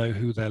never know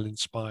who they'll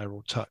inspire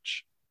or touch.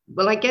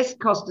 Well, I guess,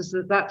 Costas,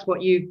 that's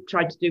what you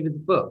tried to do with the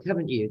book,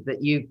 haven't you?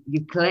 That you've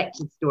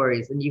collected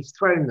stories and you've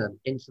thrown them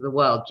into the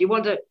world. Do you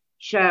want to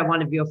share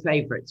one of your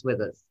favorites with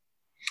us?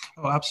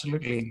 Oh,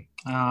 absolutely.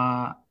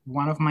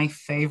 One of my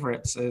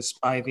favorites is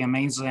by the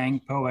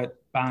amazing poet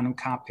Banu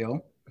Kapil.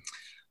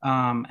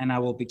 And I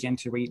will begin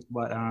to read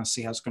what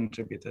she has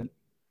contributed.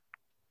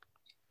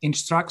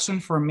 Instruction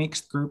for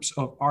mixed groups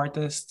of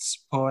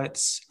artists,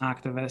 poets,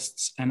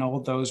 activists, and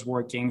all those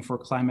working for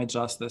climate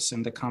justice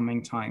in the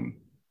coming time.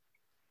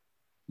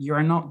 You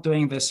are not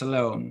doing this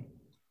alone.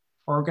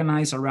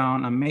 Organize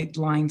around a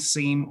midline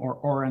seam or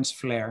orange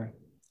flare.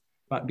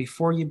 But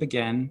before you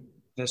begin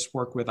this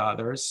work with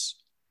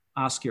others,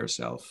 ask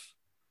yourself,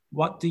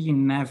 what do you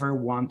never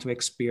want to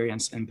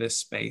experience in this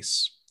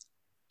space?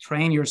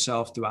 Train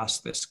yourself to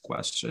ask this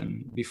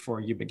question before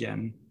you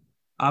begin.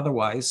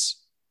 Otherwise,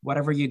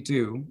 whatever you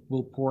do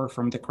will pour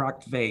from the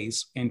cracked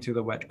vase into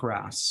the wet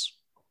grass.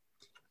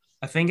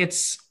 I think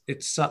it's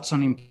such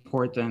an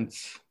important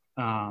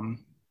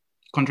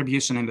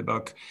contribution in the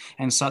book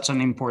and such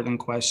an important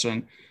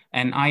question.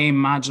 And I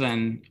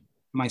imagine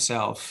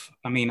myself,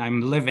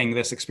 I'm living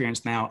this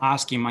experience now,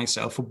 asking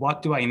myself,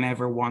 what do I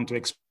never want to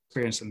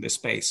experience in this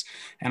space?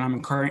 And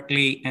I'm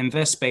currently in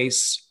this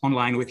space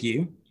online with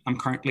you. I'm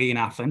currently in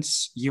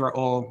Athens. You are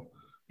all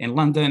in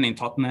London, in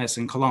Totnes,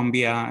 in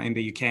Colombia, in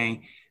the UK.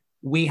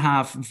 We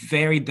have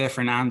very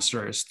different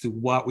answers to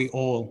what we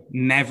all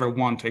never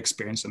want to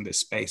experience in this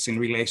space in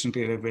relation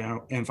to the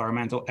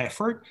environmental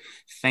effort,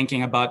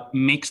 thinking about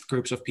mixed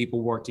groups of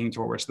people working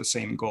towards the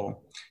same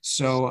goal.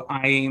 So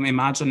I'm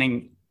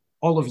imagining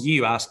all of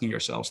you asking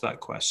yourselves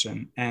that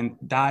question. And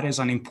that is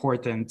an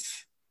important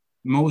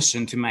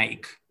motion to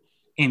make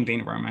in the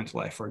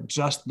environmental effort.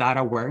 Just that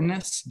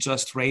awareness,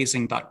 just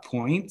raising that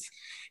point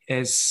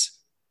is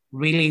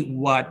really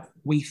what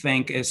we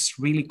think is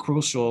really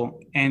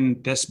crucial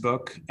in this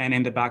book and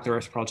in the Back to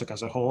Earth project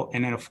as a whole.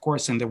 And then of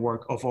course, in the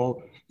work of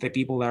all the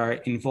people that are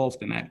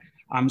involved in it.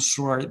 I'm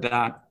sure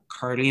that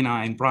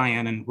Carlina and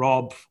Brian and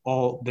Rob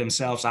all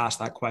themselves ask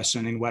that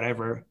question in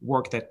whatever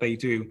work that they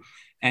do.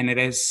 And it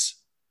is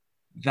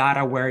that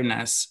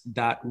awareness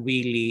that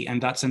really,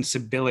 and that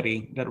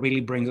sensibility that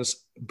really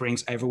brings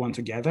everyone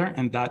together.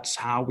 And that's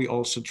how we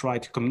also try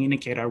to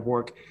communicate our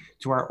work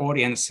to our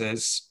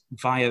audiences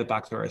via the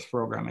Back to Earth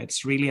program.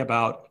 It's really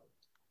about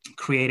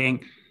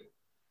creating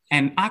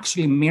and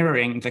actually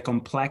mirroring the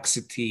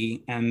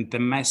complexity and the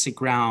messy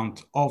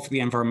ground of the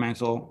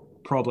environmental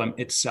problem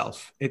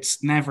itself.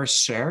 It's never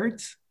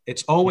shared.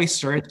 It's always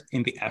shared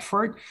in the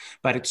effort,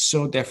 but it's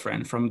so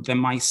different, from the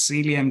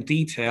mycelium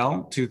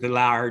detail to the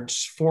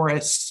large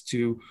forests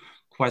to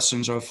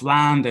questions of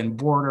land and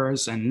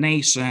borders and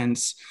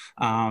nations.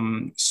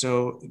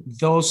 So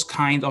those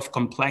kind of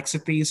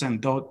complexities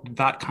and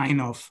that kind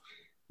of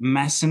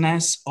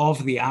messiness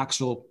of the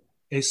actual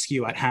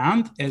issue at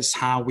hand is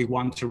how we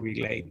want to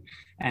relate.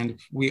 And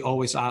we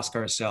always ask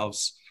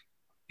ourselves,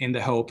 in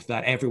the hope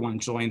that everyone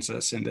joins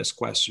us in this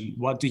question,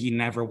 what do you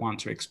never want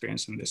to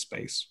experience in this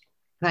space?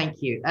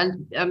 Thank you.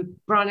 And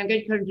Brian, I'm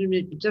going to come to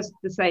you just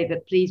to say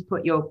that please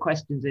put your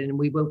questions in and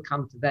we will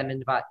come to them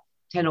in about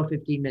 10 or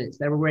 15 minutes.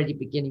 They're already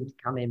beginning to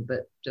come in,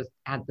 but just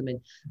add them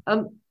in.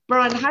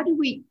 Brian, how do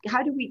we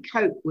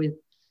cope with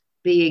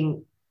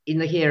being in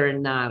the here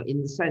and now,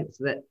 in the sense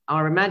that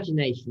our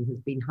imagination has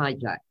been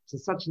hijacked to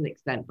such an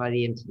extent by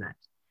the internet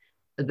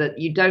that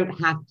you don't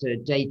have to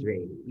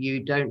daydream,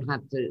 you don't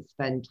have to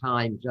spend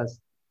time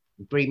just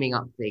dreaming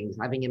up things,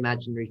 having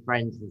imaginary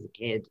friends as a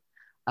kid.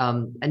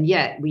 And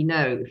yet we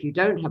know if you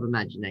don't have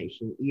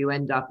imagination, you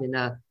end up in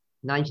a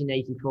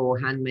 1984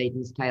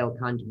 Handmaid's Tale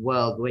kind of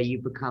world where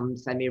you become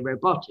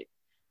semi-robotic.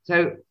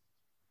 So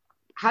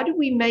how do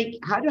we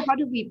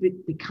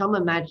become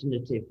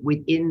imaginative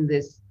within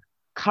this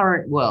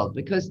current world?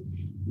 Because,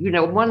 you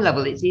know, on one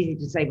level, it's easy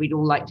to say we'd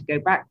all like to go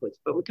backwards,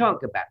 but we can't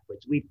go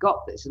backwards. We've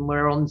got this, and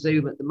we're on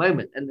Zoom at the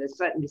moment, and there's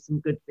certainly some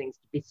good things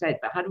to be said.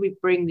 But how do we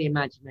bring the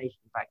imagination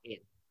back in?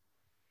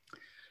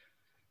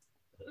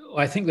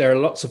 I think there are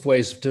lots of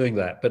ways of doing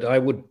that, but I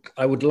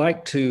would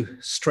like to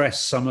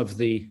stress some of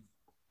the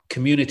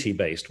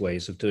community-based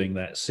ways of doing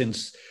that,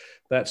 since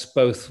that's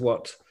both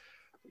what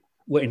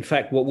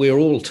we're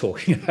all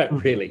talking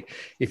about, really.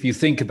 If you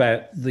think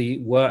about the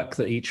work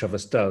that each of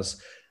us does,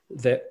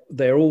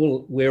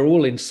 we're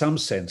all in some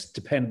sense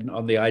dependent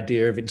on the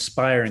idea of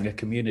inspiring a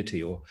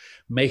community or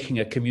making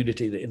a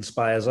community that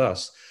inspires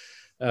us.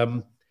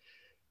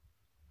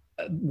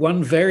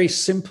 One very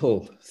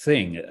simple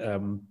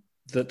thing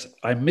that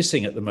I'm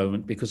missing at the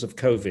moment because of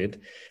COVID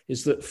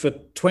is that for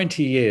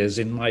 20 years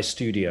in my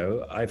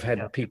studio, I've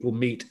had people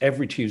meet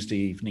every Tuesday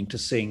evening to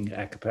sing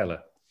a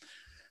cappella.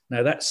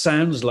 Now that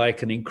sounds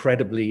like an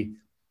incredibly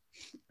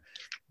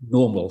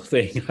normal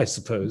thing, I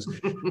suppose.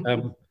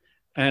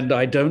 And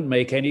I don't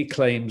make any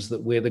claims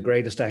that we're the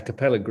greatest a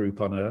cappella group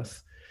on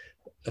earth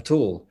at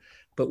all.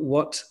 But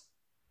what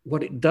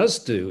it does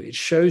do, it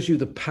shows you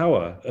the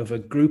power of a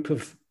group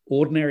of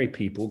ordinary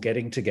people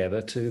getting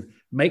together to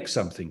make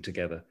something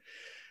together.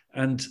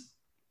 And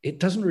it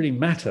doesn't really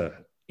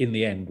matter in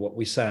the end what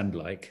we sound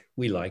like.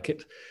 We like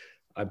it.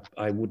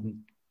 I wouldn't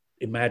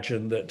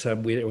imagine that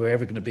we're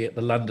ever going to be at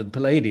the London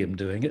Palladium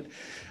doing it.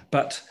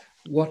 But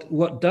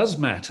what does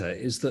matter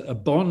is that a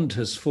bond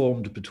has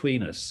formed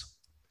between us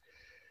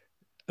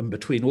and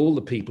between all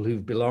the people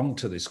who've belonged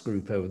to this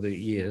group over the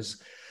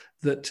years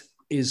that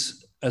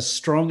is as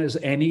strong as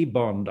any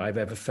bond I've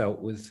ever felt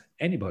with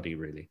anybody,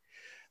 really.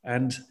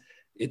 And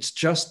it's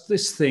just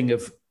this thing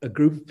of a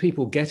group of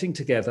people getting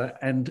together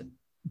and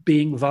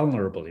being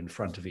vulnerable in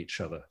front of each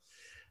other,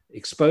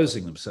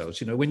 exposing themselves.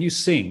 You know, when you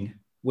sing,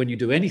 when you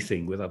do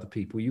anything with other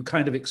people, you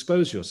kind of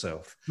expose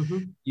yourself.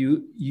 Mm-hmm.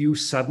 You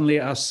suddenly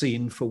are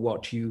seen for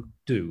what you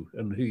do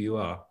and who you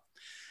are.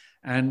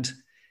 And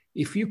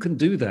if you can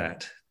do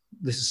that,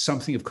 this is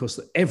something, of course,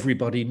 that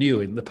everybody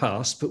knew in the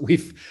past, but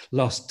we've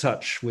lost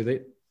touch with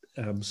it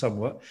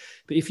somewhat.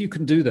 But if you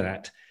can do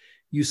that,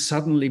 you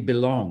suddenly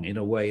belong in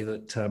a way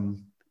that,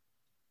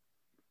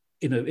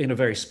 in a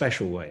very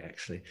special way,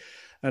 actually.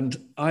 And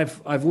I've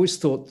always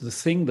thought the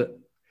thing that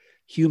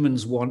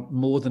humans want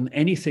more than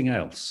anything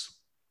else,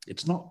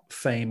 it's not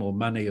fame or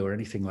money or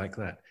anything like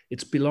that.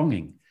 It's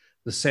belonging,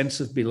 the sense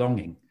of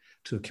belonging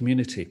to a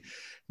community.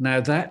 Now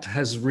that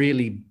has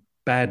really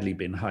badly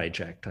been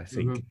hijacked, I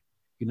think. Mm-hmm.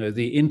 You know,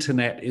 the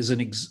internet is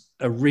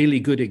a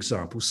really good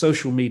example.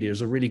 Social media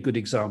is a really good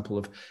example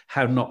of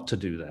how not to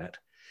do that.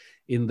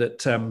 In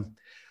that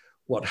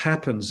what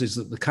happens is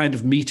that the kind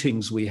of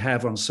meetings we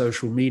have on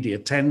social media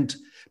tend,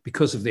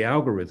 because of the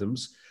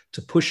algorithms,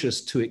 to push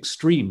us to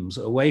extremes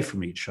away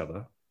from each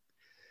other.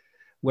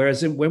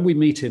 Whereas when we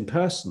meet in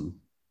person,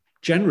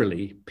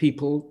 generally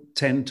people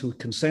tend to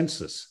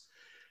consensus.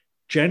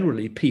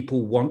 Generally,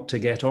 people want to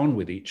get on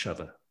with each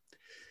other.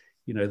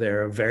 You know,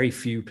 there are very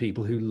few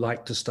people who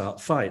like to start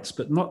fights,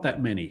 but not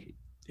that many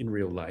in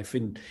real life.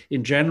 In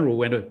general,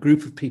 when a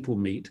group of people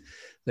meet,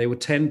 they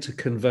would tend to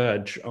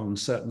converge on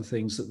certain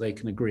things that they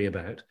can agree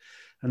about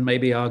and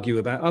maybe argue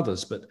about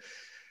others. But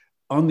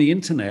on the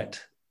internet,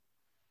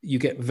 you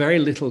get very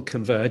little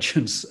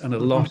convergence and a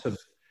lot of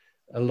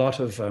a lot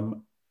of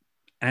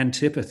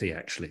antipathy,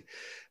 actually.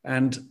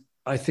 And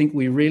I think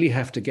we really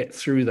have to get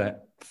through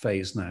that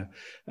phase now.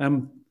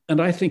 And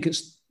I think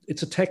it's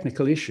a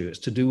technical issue. It's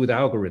to do with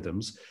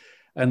algorithms,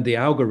 and the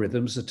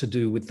algorithms are to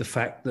do with the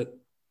fact that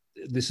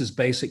this is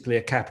basically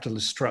a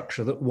capitalist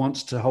structure that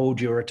wants to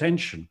hold your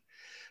attention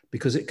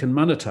because it can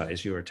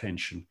monetize your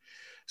attention.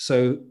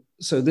 So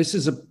this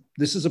is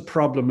a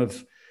problem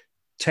of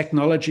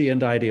technology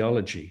and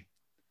ideology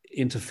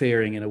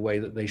interfering in a way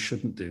that they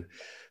shouldn't do.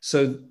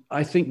 So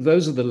I think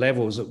those are the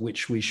levels at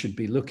which we should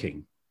be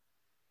looking.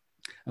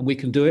 And we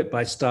can do it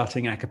by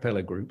starting a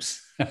cappella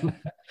groups,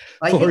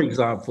 for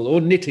example,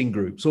 or knitting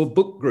groups, or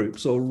book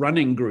groups, or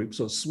running groups,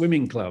 or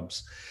swimming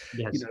clubs.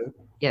 Yes, you know,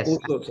 yes, all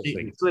sorts of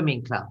things.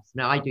 Swimming clubs.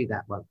 No, I do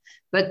that one.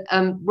 But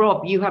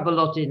Rob, you have a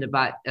lot in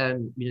about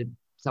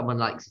someone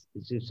like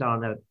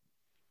Susanna,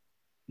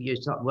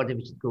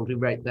 whatever she's called, who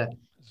wrote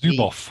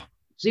Zuboff.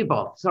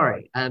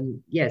 Sorry.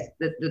 Yes,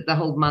 the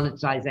whole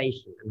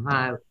monetization and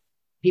how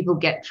people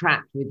get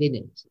trapped within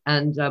it,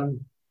 and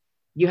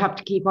you have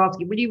to keep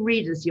asking. Will you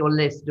read us your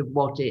list of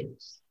what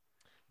ifs?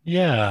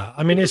 Yeah,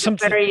 I mean, it's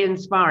something very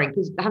inspiring.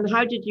 And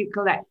how did you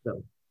collect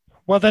them?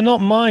 Well, they're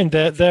not mine.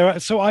 They're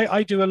so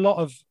I do a lot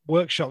of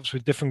workshops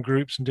with different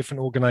groups and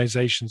different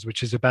organizations,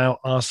 which is about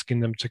asking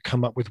them to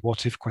come up with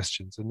what if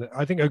questions. And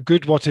I think a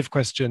good what if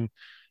question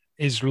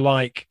is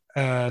like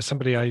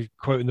somebody I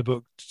quote in the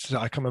book.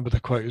 I can't remember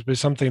the quote, but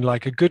something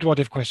like a good what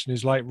if question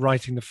is like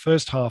writing the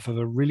first half of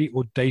a really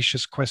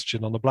audacious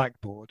question on the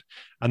blackboard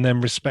and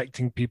then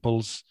respecting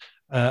people's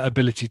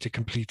ability to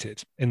complete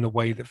it in the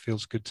way that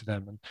feels good to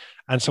them.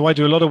 And so I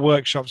do a lot of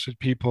workshops with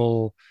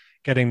people,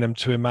 getting them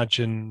to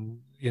imagine,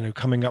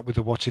 coming up with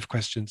the what if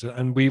questions.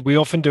 And we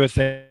often do a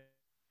thing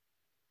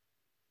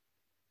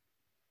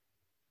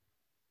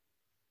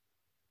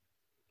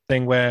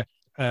where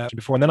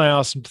before, and then I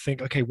ask them to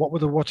think, okay, what were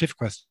the what if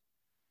questions?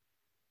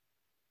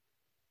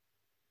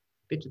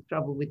 Bit of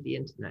trouble with the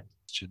internet.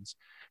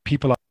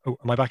 People are,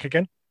 am I back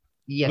again?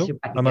 Yes, you're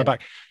back. Am I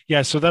back?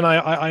 Yeah. So then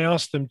I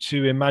asked them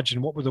to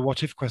imagine what were the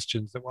what if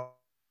questions that were.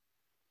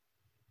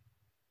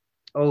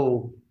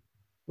 Oh,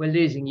 we're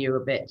losing you a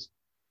bit.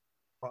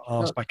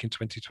 Asked back in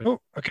 2020. Oh,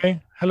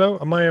 okay. Hello.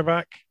 Am I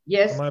back?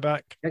 Yes. Am I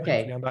back?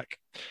 Okay. I'm back.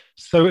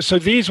 So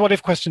these what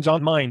if questions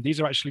aren't mine. These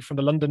are actually from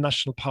the London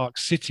National Park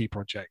City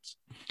project,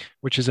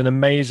 which is an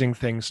amazing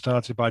thing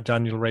started by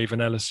Daniel Raven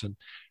Ellison.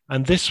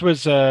 And this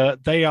was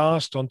they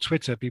asked on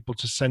Twitter people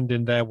to send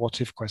in their what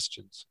if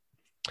questions.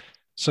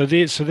 So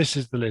this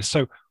is the list.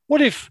 So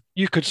what if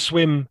you could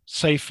swim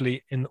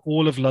safely in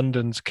all of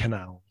London's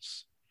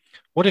canals?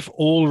 What if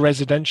all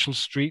residential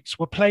streets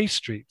were play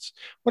streets?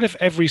 What if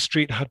every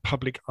street had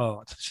public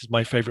art? This is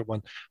my favorite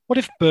one. What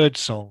if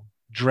birdsong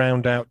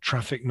drowned out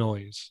traffic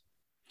noise?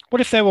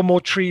 What if there were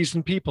more trees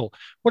than people?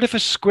 What if a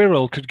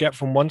squirrel could get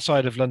from one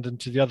side of London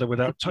to the other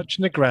without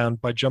touching the ground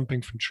by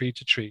jumping from tree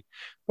to tree?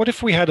 What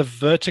if we had a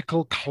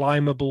vertical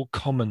climbable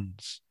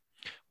commons?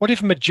 What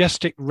if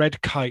majestic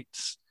red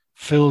kites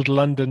filled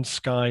London's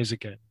skies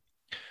again?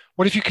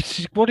 What if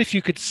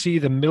you could see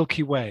the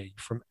Milky Way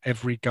from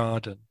every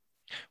garden?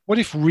 What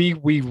if we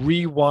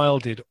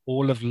rewilded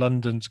all of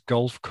London's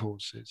golf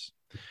courses?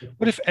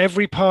 What if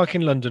every park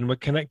in London were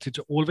connected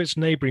to all of its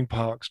neighbouring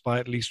parks by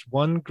at least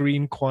one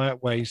green,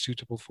 quiet way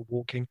suitable for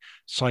walking,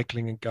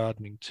 cycling and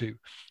gardening too?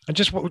 And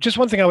just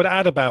one thing I would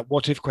add about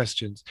what if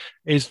questions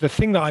is the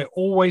thing that I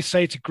always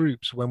say to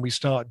groups when we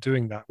start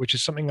doing that, which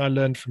is something I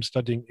learned from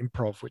studying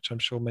improv, which I'm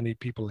sure many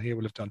people here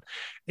will have done,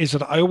 is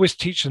that I always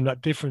teach them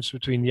that difference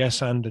between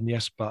yes and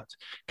yes but.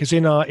 Because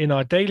in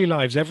our daily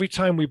lives, every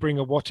time we bring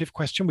a what if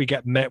question, we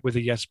get met with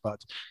a yes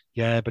but.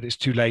 Yeah, but it's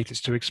too late,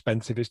 it's too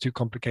expensive, it's too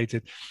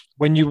complicated.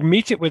 When you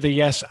meet it with a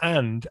yes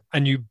and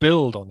you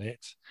build on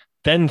it,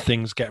 then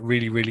things get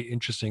really, really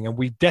interesting. And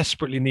we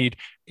desperately need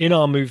in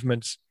our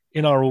movements,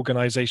 in our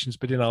organizations,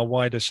 but in our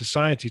wider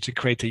society to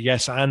create a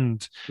yes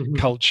and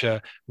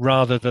culture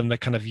rather than the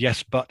kind of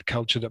yes but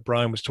culture that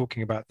Brian was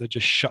talking about that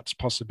just shuts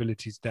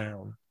possibilities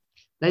down.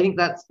 I think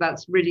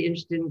that's really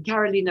interesting.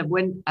 Carolina,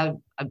 when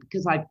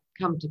because I've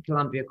come to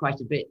Colombia quite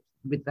a bit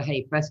with the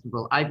Hay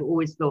Festival, I've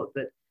always thought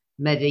that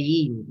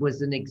Medellin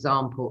was an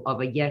example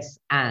of a yes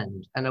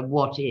and a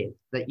what if,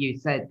 that you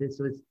said this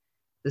was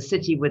the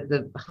city with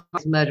the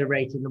highest murder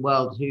rate in the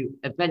world, who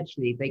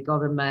eventually they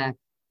got a mayor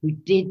who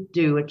did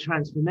do a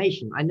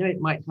transformation. I know it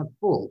might have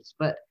faults,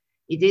 but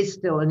it is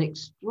still an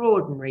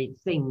extraordinary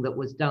thing that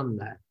was done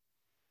there.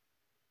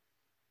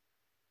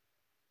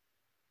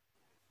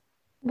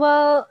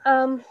 Well,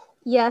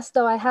 yes,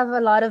 though I have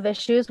a lot of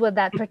issues with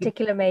that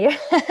particular mayor,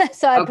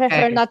 so I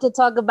prefer not to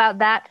talk about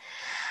that.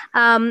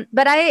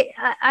 But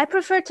I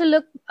prefer to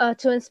look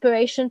to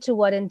inspiration to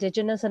what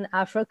Indigenous and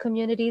Afro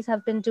communities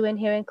have been doing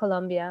here in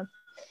Colombia,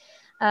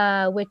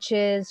 which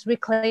is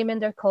reclaiming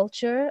their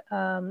culture,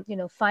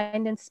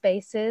 finding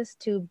spaces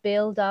to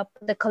build up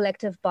the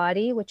collective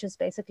body, which is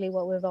basically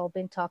what we've all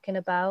been talking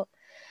about,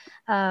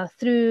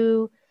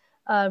 through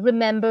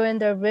remembering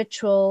their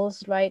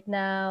rituals. Right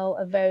now,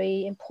 a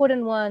very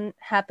important one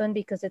happened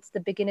because it's the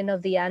beginning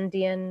of the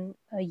Andean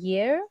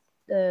year,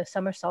 the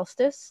summer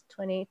solstice,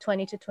 20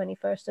 to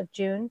 21st of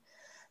June.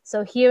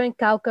 So here in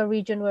Cauca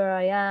region where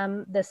I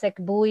am, the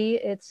Sekbui,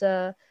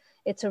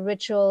 it's a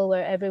ritual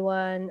where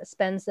everyone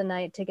spends the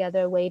night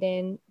together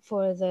waiting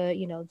for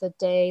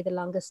the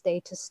longest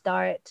day to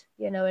start,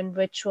 in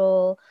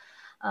ritual,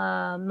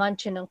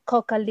 munching on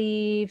coca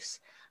leaves,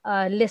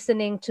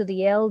 listening to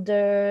the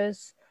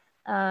elders,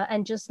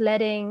 and just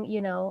letting,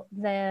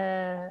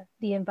 the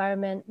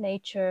environment,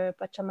 nature,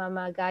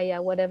 Pachamama,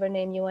 Gaia, whatever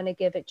name you want to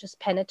give it, just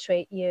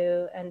penetrate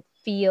you and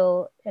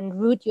feel and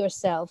root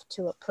yourself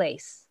to a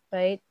place,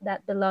 right?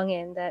 That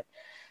belonging that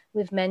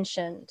we've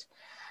mentioned.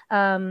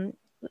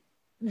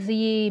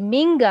 The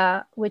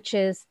Minga, which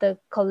is the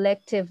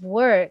collective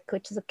work,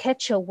 which is a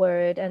Quechua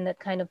word, and that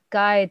kind of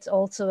guides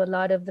also a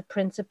lot of the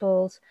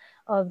principles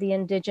of the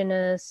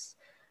indigenous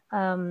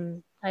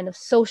kind of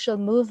social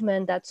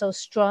movement that's so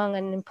strong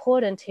and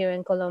important here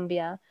in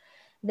Colombia.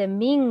 The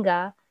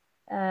Minga,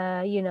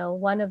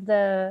 one of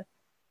their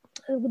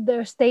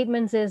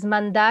statements is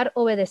mandar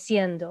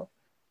obedeciendo,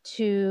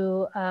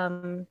 to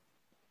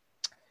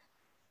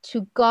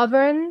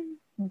govern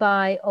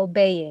by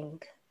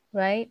obeying.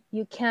 Right?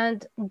 You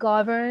can't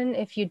govern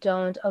if you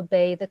don't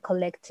obey the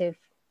collective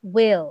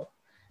will,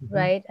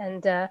 right?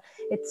 And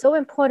it's so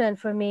important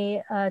for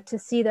me to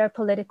see their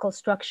political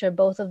structure,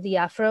 both of the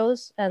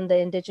Afros and the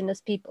indigenous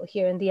people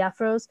here in the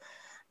Afros.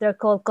 They're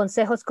called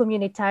consejos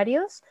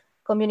comunitarios,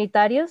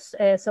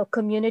 so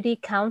community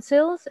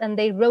councils, and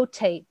they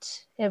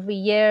rotate every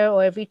year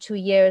or every 2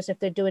 years. If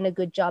they're doing a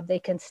good job, they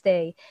can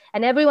stay.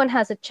 And everyone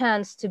has a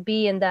chance to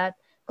be in that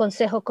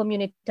consejo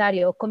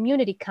comunitario,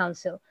 community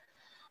council.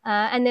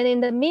 And then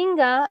in the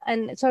Minga,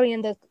 in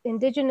the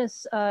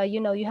indigenous,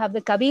 you have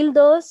the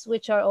cabildos,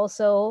 which are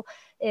also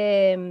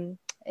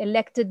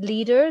elected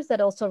leaders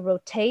that also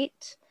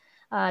rotate.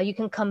 You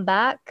can come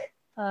back.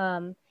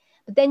 But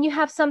then you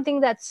have something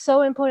that's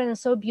so important and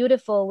so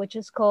beautiful, which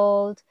is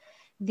called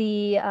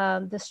the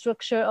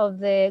structure of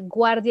the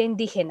Guardia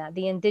Indígena,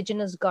 the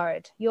indigenous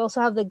guard. You also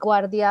have the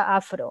Guardia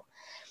Afro.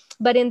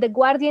 But in the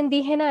Guardia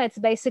Indígena, it's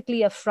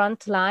basically a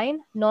front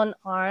line,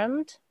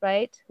 non-armed,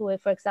 right? Who,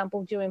 for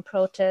example, during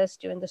protest,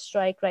 during the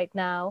strike right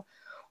now,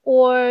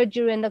 or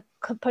during a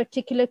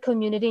particular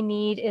community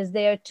need is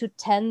there to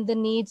tend the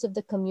needs of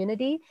the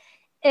community.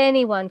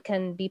 Anyone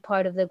can be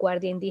part of the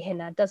Guardia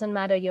Indígena. It doesn't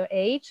matter your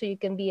age. So you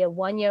can be a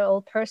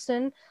 1-year-old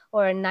person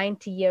or a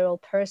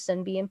 90-year-old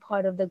person being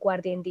part of the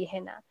Guardia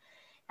Indígena.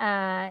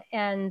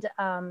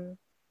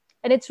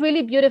 And it's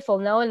really beautiful,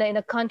 no? In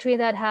a country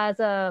that has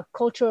a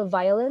culture of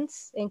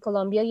violence in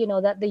Colombia,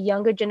 that the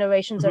younger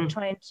generations are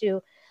trying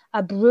to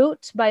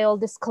uproot by all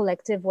this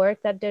collective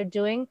work that they're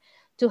doing,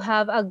 to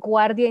have a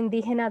Guardia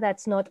Indígena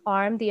that's not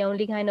armed. The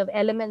only kind of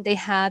element they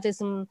have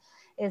is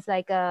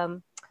like a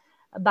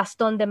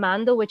bastón de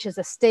mando, which is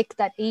a stick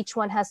that each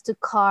one has to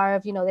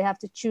carve. They have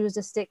to choose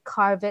a stick,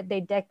 carve it, they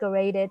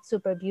decorate it,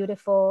 super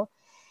beautiful.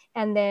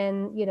 And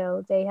then,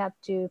 they have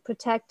to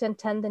protect and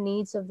tend the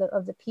needs of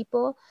the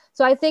people.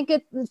 So I think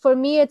for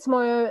me, it's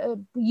more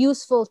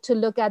useful to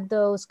look at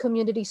those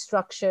community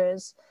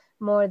structures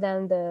more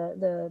than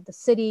the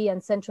city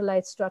and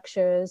centralized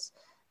structures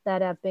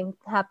that have been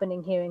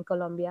happening here in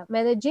Colombia.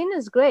 Medellin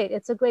is great.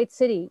 It's a great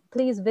city.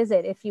 Please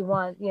visit if you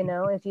want,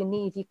 if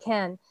you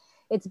can.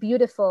 It's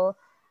beautiful.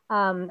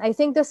 I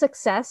think the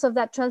success of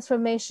that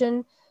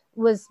transformation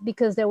was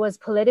because there was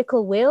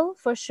political will,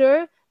 for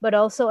sure, but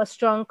also a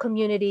strong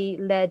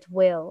community-led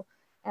will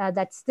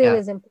that still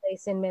is in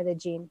place in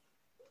Medellin.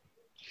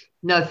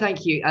 No,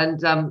 thank you, and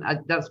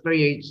that's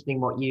very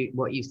interesting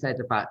what you said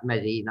about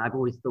Medellin. I've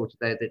always thought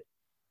though that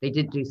they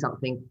did do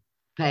something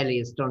fairly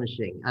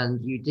astonishing,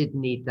 and you did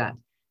need that.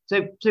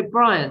 So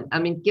Brian, I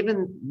mean,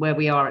 given where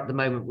we are at the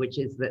moment, which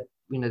is that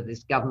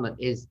this government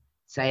is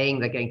saying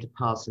they're going to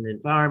pass an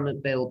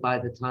environment bill by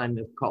the time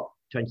of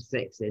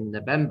COP26 in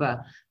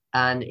November,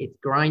 and it's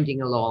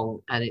grinding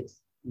along, and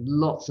it's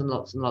lots and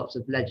lots and lots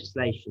of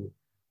legislation.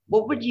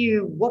 What would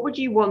you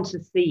want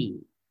to see?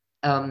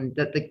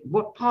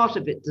 What part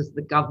of it does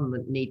the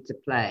government need to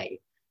play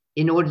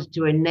in order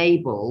to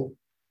enable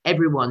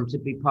everyone to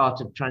be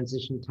part of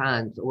transition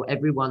towns, or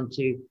everyone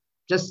to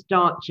just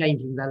start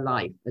changing their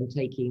life and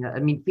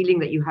feeling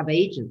that you have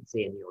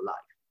agency in your life?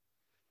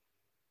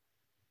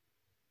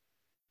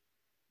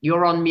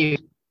 You're on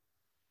mute.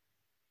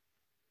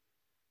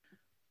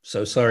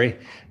 So sorry.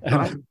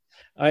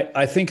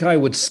 I think I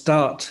would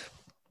start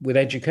with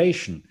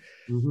education.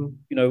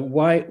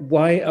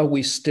 Why are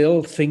we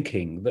still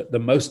thinking that the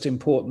most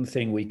important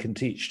thing we can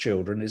teach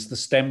children is the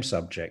STEM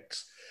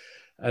subjects?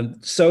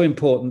 And so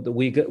important that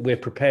we're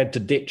prepared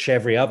to ditch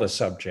every other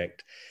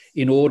subject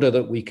in order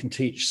that we can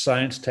teach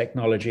science,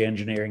 technology,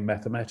 engineering,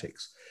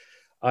 mathematics.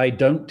 I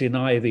don't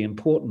deny the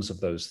importance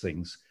of those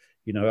things.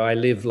 I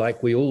live,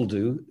 like we all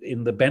do,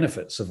 in the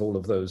benefits of all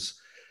of those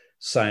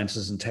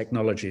sciences and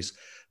technologies.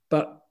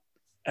 But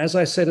as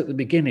I said at the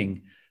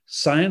beginning,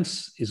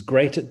 science is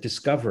great at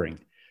discovering,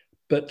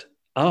 but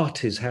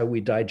art is how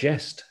we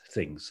digest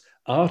things.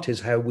 Art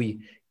is how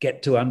we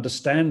get to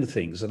understand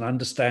things and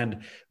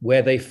understand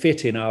where they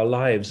fit in our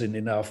lives and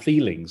in our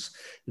feelings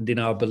and in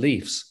our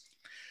beliefs.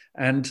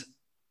 And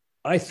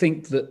I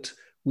think that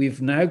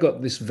we've now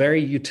got this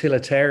very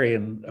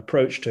utilitarian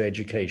approach to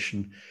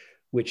education,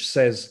 which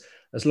says,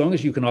 as long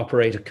as you can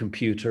operate a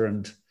computer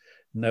and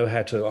know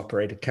how to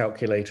operate a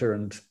calculator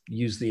and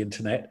use the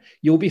internet,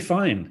 you'll be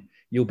fine.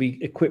 You'll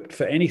be equipped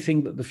for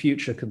anything that the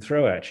future can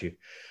throw at you.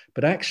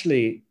 But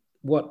actually,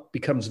 what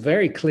becomes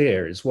very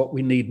clear is what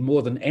we need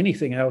more than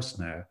anything else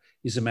now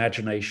is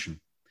imagination.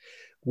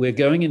 We're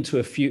going into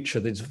a future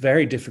that's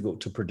very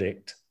difficult to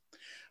predict,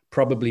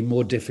 probably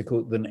more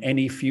difficult than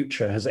any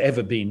future has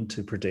ever been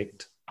to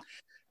predict.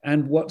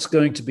 And what's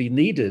going to be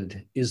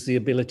needed is the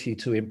ability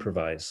to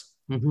improvise.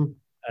 Mm-hmm.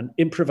 And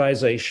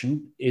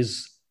improvisation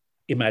is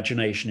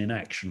imagination in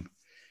action.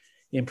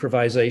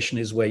 Improvisation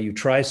is where you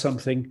try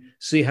something,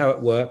 see how it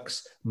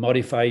works,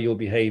 modify your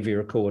behavior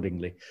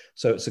accordingly.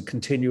 So it's a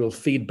continual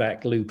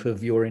feedback loop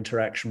of your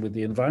interaction with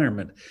the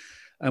environment.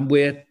 And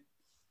we're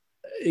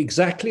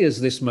exactly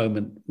as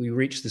we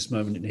reach this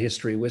moment in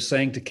history, we're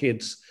saying to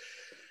kids,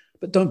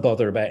 but don't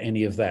bother about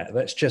any of that.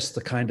 That's just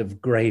the kind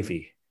of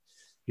gravy.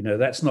 You know,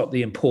 that's not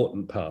the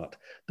important part.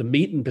 The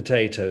meat and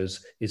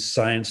potatoes is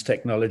science,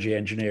 technology,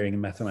 engineering,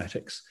 and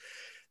mathematics.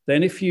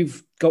 Then if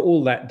you've got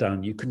all that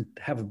done, you can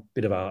have a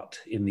bit of art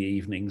in the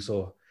evenings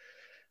or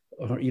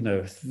you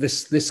know,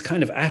 this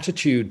kind of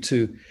attitude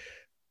to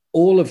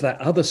all of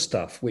that other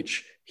stuff,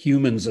 which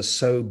humans are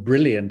so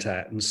brilliant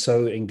at and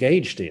so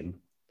engaged in.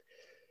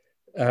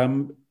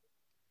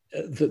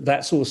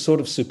 That's all sort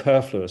of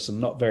superfluous and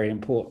not very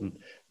important.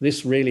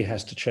 This really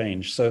has to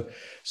change. So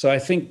I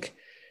think,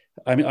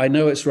 I mean, I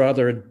know it's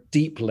rather a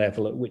deep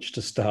level at which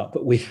to start,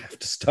 but we have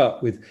to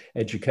start with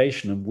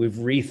education and with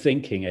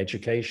rethinking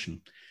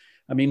education.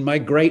 I mean, my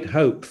great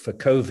hope for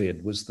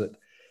COVID was that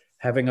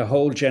having a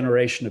whole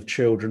generation of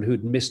children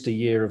who'd missed a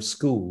year of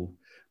school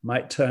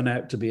might turn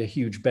out to be a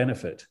huge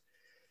benefit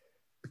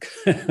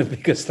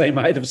because they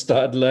might have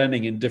started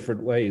learning in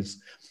different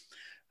ways.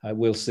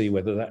 We'll see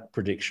whether that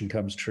prediction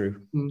comes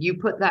true. You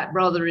put that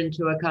rather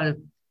into a kind of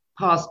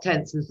past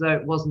tense as though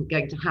it wasn't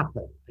going to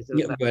happen.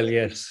 Yeah, well,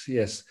 yes,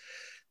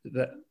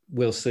 that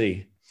we'll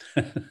see.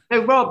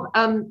 So, Rob,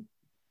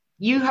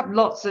 you have a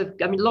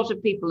lot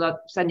of people are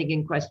sending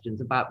in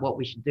questions about what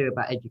we should do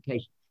about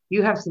education.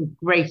 You have some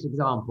great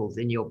examples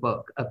in your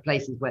book of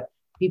places where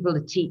people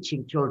are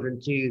teaching children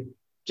to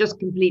just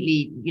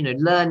completely, you know,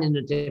 learn in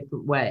a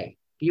different way.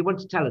 Do you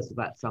want to tell us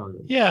about some of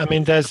them? Yeah, I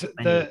mean, there's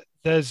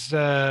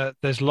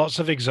lots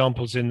of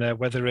examples in there,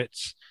 whether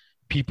it's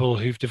people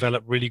who've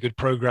developed really good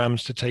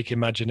programs to take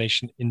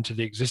imagination into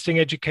the existing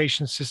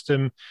education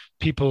system,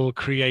 people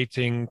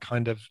creating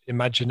kind of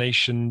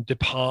imagination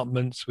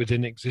departments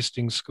within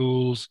existing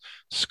schools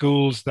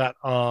that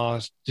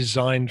are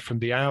designed from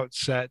the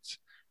outset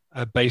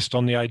based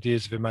on the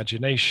ideas of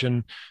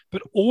imagination.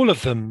 But all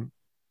of them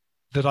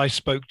that I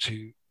spoke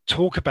to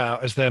talk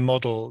about as their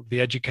model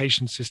the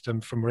education system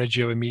from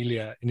Reggio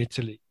Emilia in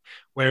Italy,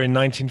 where in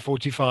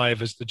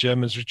 1945, as the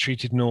Germans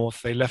retreated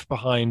north, they left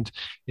behind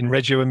in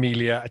Reggio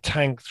Emilia a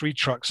tank, 3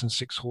 trucks and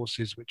 6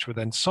 horses, which were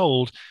then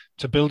sold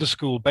to build a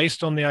school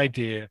based on the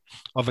idea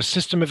of a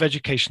system of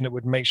education that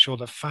would make sure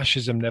that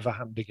fascism never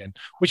happened again,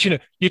 which, you know,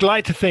 you'd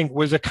like to think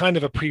was a kind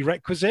of a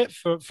prerequisite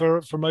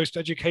for most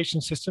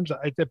education systems.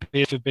 It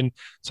appears to have been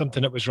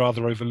something that was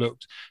rather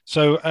overlooked.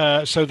 So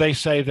they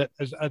say that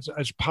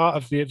as part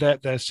of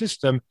their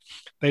system,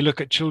 they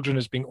look at children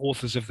as being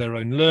authors of their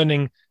own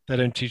learning. They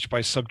don't teach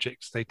by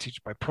subjects, they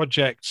teach by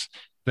projects.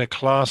 The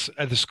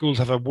schools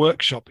have a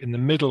workshop in the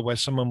middle where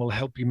someone will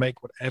help you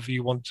make whatever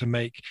you want to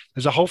make.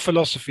 There's a whole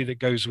philosophy that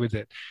goes with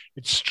it.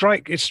 It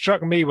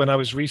struck me when I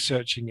was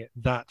researching it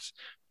that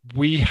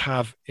we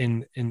have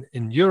in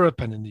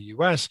Europe and in the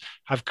US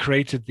have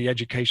created the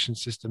education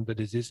system that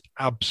is its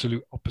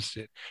absolute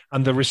opposite.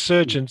 And the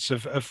resurgence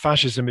of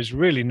fascism is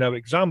really no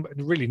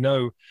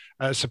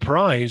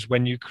surprise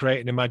when you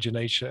create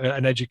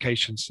an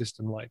education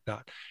system like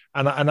that.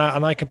 And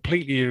I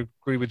completely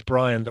agree with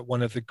Brian that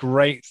one of the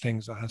great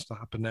things that has to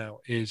happen now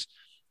is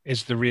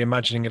the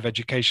reimagining of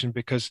education,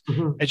 because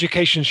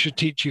education should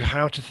teach you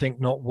how to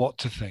think, not what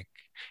to think.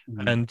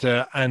 And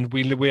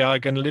we are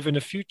going to live in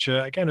a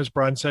future, again, as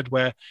Brian said,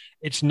 where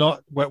it's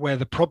not where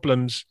the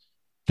problems,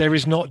 there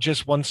is not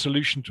just one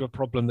solution to a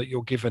problem that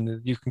you're given.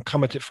 You can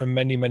come at it from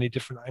many, many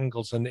different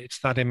angles, and it's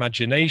that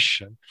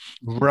imagination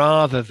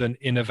rather than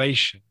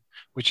innovation,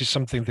 which is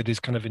something that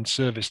is kind of in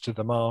service to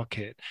the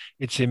market.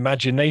 It's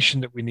imagination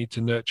that we need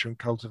to nurture and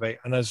cultivate.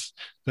 And as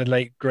the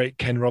late, great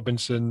Ken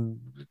Robinson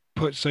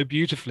put so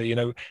beautifully, you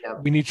know,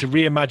 we need to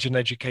reimagine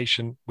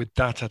education with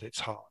that at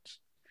its heart.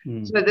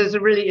 So there's a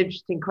really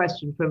interesting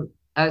question from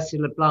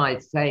Ursula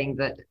Blythe saying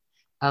that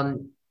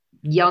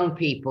young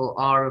people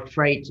are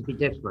afraid to be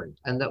different,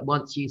 and that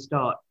once you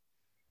start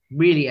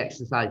really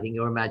exercising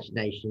your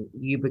imagination,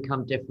 you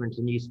become different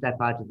and you step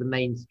out of the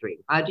mainstream.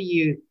 How do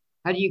you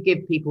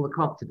give people the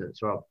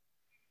confidence, Rob?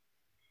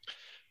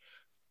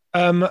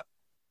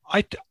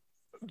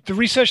 the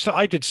research that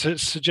I did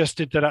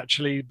suggested that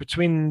actually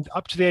between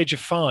up to the age of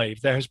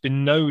 5, there has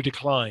been no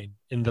decline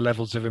in the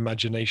levels of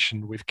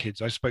imagination with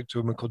kids. I spoke to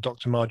a woman called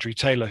Dr. Marjorie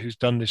Taylor, who's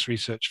done this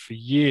research for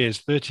years,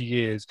 30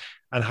 years,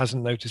 and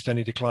hasn't noticed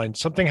any decline.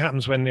 Something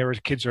happens when their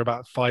kids are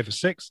about 5 or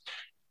 6,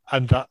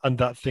 and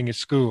that thing is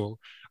school.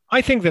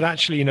 I think that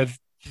actually, you know,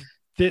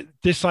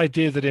 this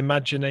idea that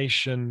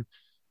imagination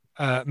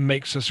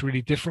makes us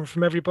really different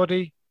from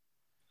everybody,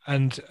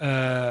 and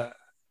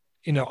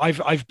you know,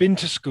 I've been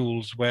to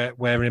schools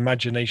where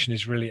imagination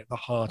is really at the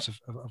heart of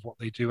what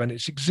they do, and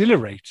it's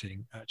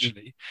exhilarating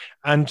actually.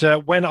 And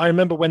when I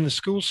remember when the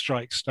school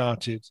strikes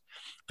started,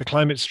 the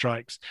climate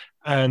strikes,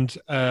 and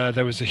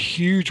there was a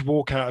huge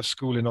walkout of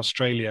school in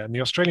Australia, and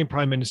the Australian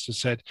Prime Minister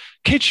said,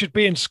 "Kids should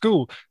be in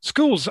school.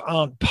 Schools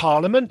aren't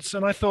parliaments."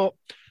 And I thought,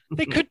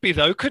 they could be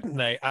though, couldn't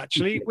they?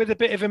 Actually, with a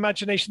bit of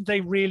imagination,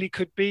 they really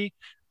could be.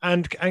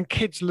 And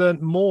kids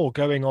learned more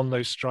going on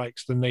those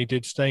strikes than they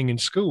did staying in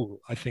school,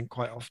 I think,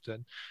 quite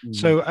often.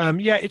 So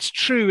yeah, it's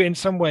true in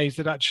some ways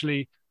that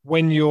actually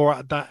when you're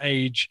at that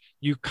age,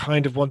 you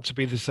kind of want to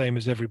be the same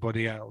as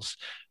everybody else.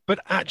 But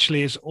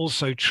actually it's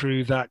also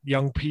true that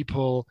young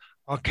people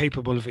are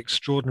capable of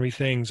extraordinary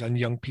things, and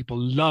young people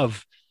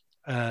love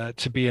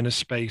to be in a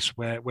space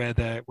where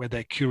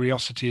their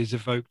curiosity is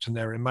evoked and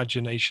their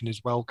imagination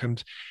is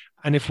welcomed.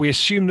 And if we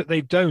assume that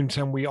they don't,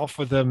 and we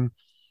offer them,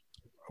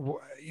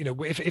 you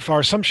know, if our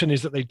assumption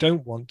is that they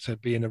don't want to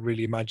be in a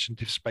really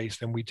imaginative space,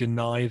 then we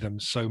deny them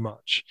so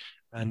much,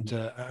 and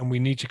we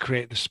need to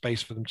create the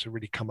space for them to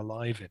really come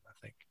alive in, I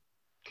think.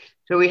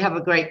 So we have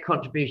a great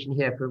contribution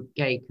here from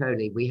Gay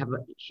Coley.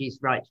 She's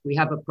right. We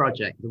have a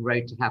project, The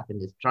Road to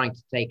Happiness, trying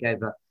to take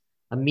over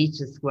 1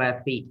 meter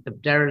square feet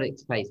of derelict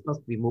space,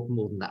 possibly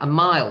more than that, 1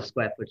 mile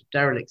square foot of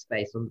derelict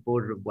space on the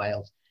border of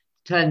Wales,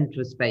 turn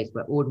into a space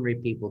where ordinary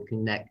people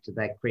connect to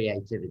their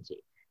creativity.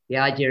 The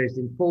idea is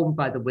informed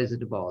by the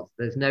Wizard of Oz.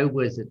 There's no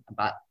wizard,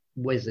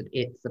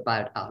 it's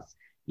about us,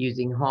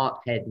 using heart,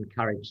 head, and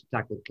courage to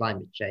tackle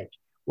climate change.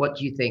 What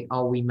do you think?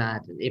 Are we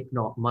mad? And if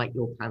not, might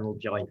your panel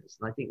join us?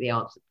 And I think the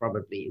answer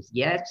probably is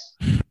yes.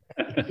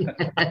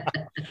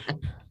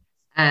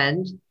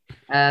 And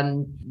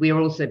we are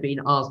also being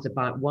asked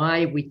about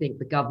why we think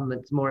the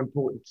government's more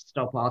important to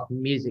stop art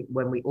and music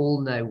when we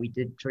all know we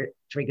did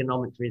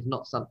trigonometry is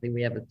not something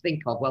we ever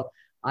think of. Well,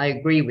 I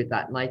agree with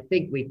that. And I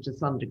think we've to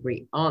some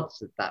degree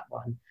answered that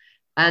one.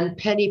 And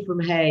Penny from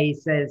Hay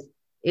says,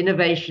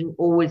 innovation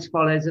always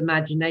follows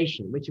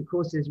imagination, which of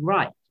course is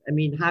right. I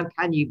mean, how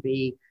can you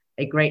be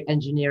a great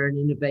engineer and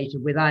innovator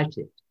without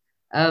it?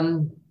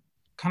 Can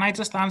I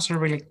just answer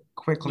really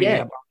quickly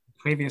about the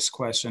previous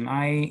question?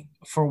 I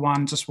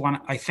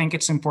think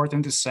it's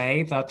important to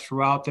say that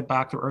throughout the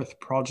Back to Earth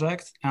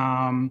project,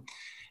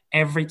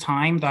 every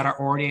time that our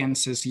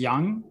audience is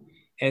young,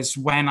 is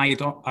when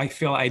I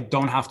feel I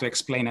don't have to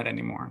explain it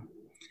anymore.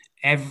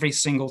 Every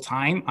single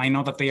time, I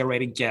know that they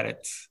already get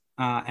it.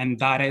 And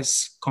that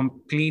is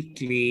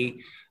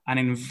completely an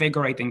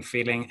invigorating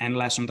feeling and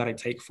lesson that I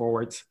take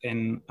forward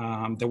in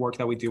the work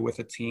that we do with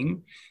the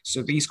team.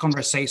 So these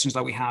conversations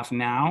that we have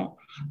now,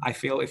 I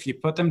feel if you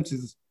put them to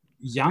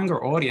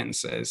younger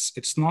audiences,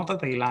 it's not that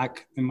they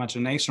lack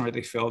imagination or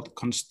they feel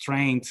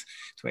constrained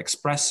to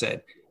express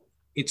it.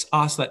 It's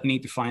us that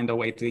need to find a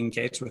way to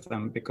engage with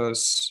them,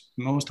 because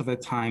most of the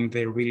time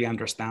they really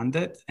understand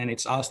it, and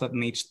it's us that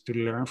needs to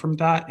learn from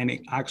that. And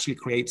it actually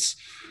creates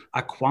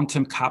a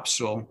quantum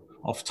capsule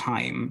of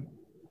time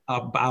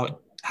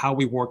about how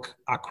we work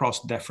across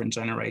different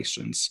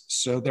generations.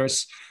 So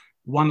there's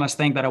one last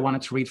thing that I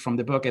wanted to read from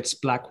the book. It's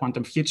Black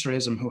Quantum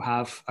Futurism, who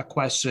have a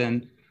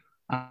question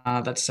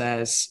that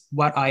says,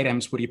 what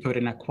items would you put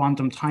in a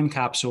quantum time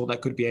capsule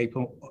that could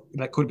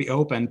be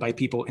opened by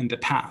people in the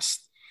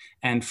past?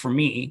 And for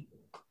me,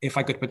 if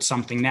I could put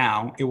something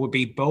now, it would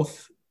be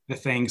both the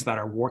things that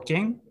are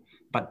working,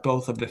 but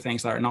both of the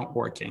things that are not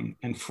working.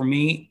 And for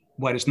me,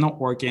 what is not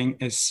working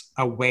is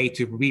a way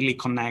to really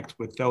connect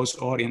with those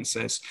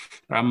audiences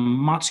that are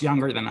much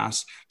younger than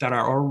us, that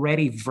are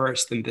already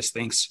versed in these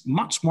things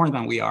much more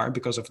than we are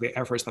because of the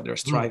efforts that they're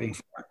striving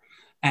for.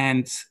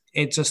 And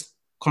it just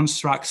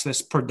constructs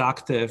this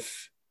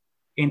productive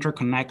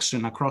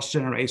interconnection across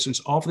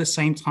generations of the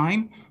same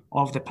time,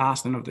 of the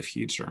past and of the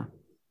future.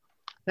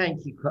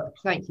 Thank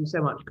you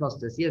so much,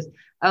 Costas. Yes,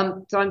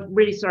 so I'm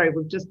really sorry,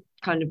 we're just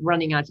kind of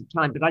running out of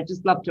time, but I'd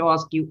just love to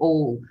ask you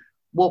all,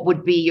 what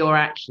would be your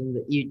action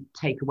that you'd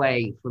take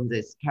away from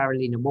this?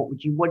 Carolina, what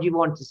do you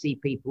want to see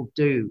people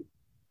do?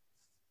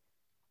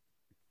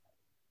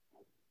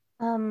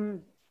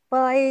 Well,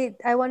 I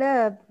want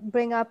to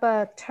bring up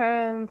a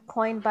term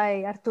coined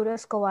by Arturo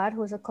Escobar,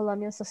 who's a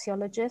Colombian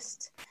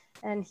sociologist,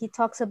 and he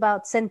talks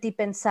about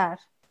sentipensar,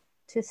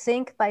 to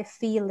think by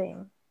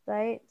feeling,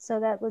 right? So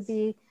that would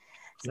be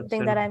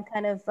something that I'm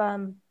kind of,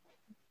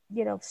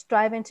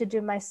 striving to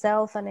do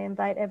myself, and I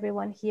invite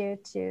everyone here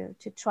to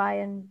try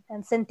and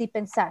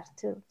sentipensar,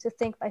 to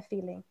think by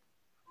feeling.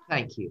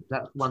 Thank you.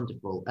 That's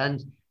wonderful.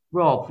 And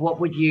Rob,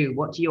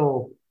 what's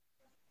your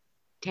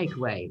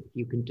takeaway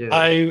you can do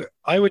it?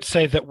 I would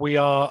say that we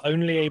are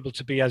only able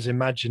to be as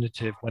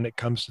imaginative when it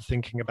comes to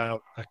thinking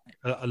about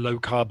a low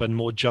carbon,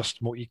 more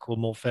just, more equal,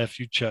 more fair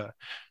future,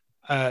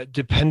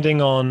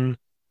 depending on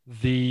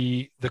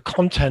the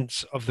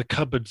contents of the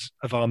cupboards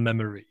of our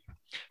memory.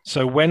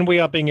 So when we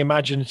are being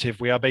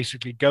imaginative, we are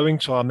basically going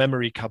to our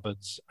memory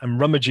cupboards and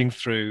rummaging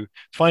through,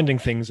 finding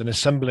things and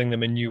assembling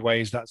them in new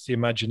ways. That's the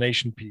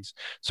imagination piece.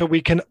 So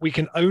we can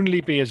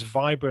only be as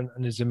vibrant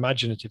and as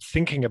imaginative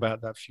thinking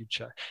about that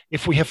future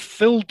if we have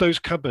filled those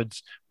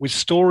cupboards with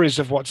stories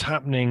of what's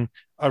happening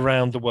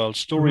around the world,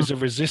 stories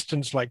of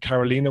resistance like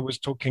Carolina was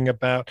talking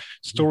about,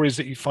 stories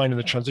that you find in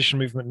the transition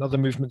movement and other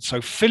movements.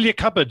 So fill your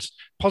cupboards.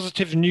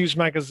 Positive News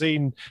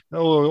Magazine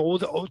or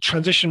the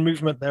transition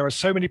movement. There are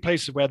so many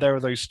places where there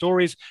are those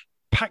stories.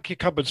 Pack your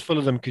cupboards full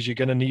of them because you're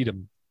going to need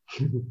them.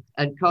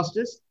 And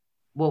Costas,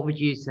 what would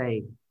you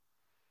say?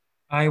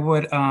 I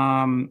would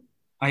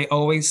I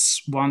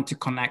always want to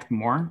connect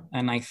more.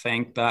 And I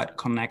think that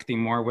connecting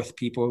more with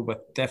people with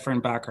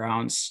different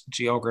backgrounds,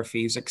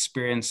 geographies,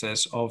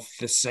 experiences of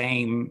the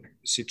same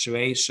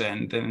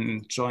situation,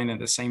 then joining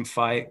the same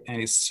fight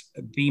is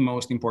the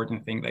most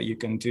important thing that you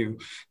can do.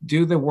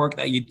 Do the work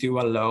that you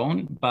do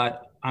alone,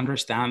 but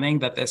understanding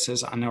that this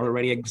is an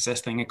already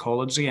existing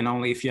ecology, and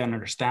only if you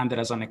understand it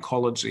as an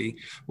ecology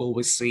will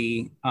we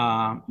see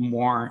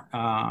more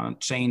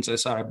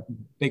changes at a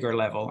bigger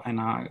level and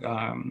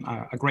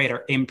a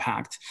greater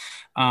impact.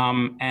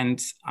 And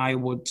I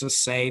would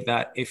just say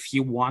that if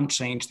you want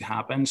change to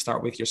happen,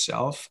 start with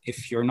yourself.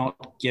 If you're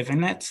not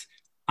given it,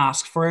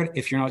 ask for it.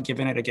 If you're not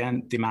given it,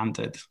 again, demand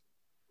it.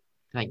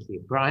 Thank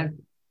you. Brian?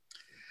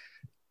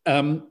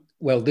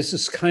 Well, this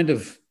is kind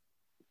of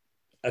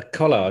a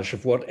collage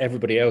of what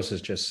everybody else has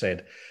just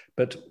said.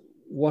 But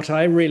what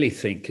I really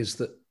think is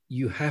that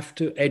you have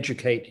to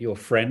educate your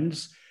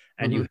friends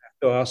and you have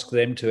to ask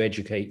them to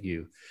educate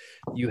you.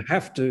 You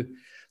have to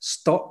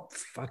stop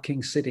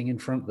fucking sitting in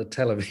front of the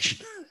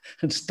television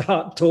and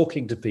start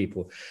talking to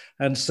people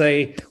and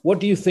say, what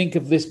do you think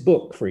of this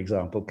book, for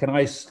example? Can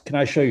I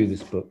show you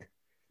this book?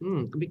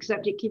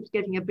 Except it keeps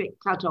getting a bit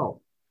cut off.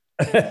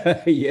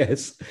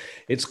 Yes.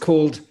 It's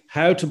called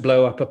How to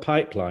Blow Up a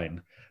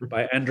Pipeline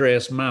by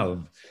Andreas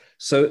Malm.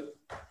 So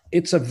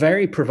it's a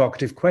very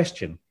provocative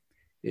question.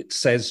 It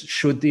says,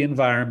 should the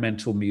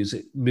environmental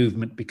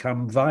movement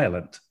become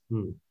violent?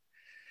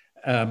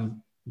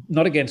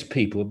 Not against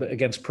people, but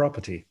against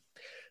property.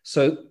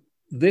 So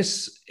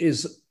this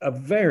is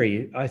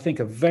I think,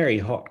 a very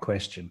hot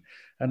question.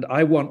 And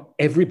I want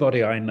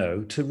everybody I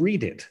know to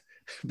read it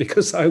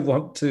because I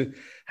want to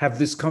have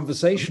this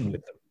conversation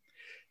with them.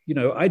 You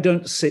know, I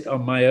don't sit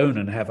on my own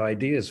and have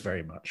ideas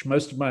very much.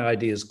 Most of my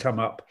ideas come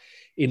up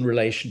in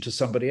relation to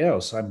somebody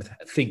else. I'm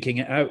thinking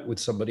it out with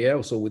somebody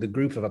else or with a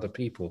group of other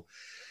people.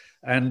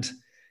 And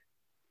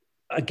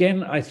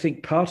again, I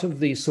think part of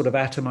the sort of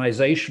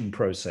atomization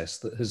process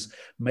that has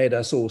made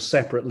us all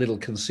separate little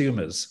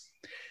consumers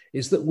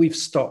is that we've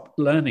stopped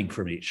learning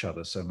from each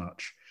other so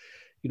much.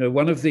 You know,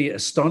 one of the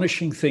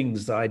astonishing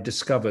things that I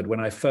discovered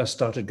when I first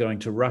started going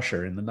to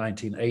Russia in the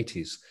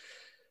 1980s,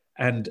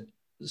 and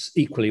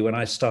equally when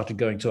I started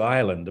going to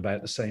Ireland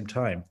about the same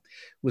time,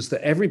 was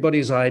that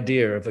everybody's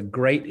idea of a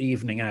great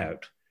evening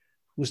out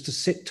was to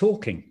sit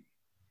talking.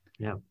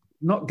 Yeah.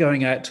 Not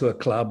going out to a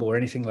club or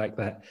anything like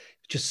that,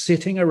 just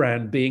sitting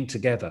around being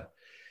together.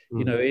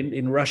 You know,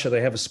 in Russia,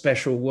 they have a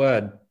special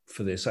word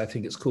for this. I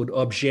think it's called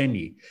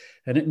obzhenie,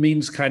 and it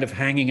means kind of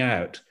hanging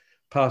out,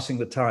 passing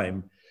the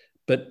time,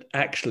 but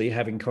actually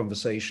having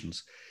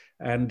conversations.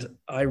 And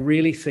I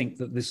really think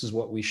that this is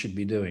what we should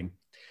be doing.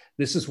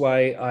 This is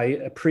why I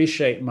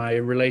appreciate my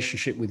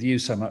relationship with you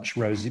so much,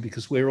 Rosie,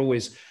 because we're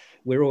always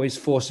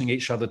forcing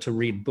each other to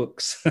read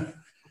books.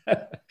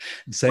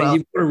 Saying, well,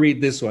 you've got to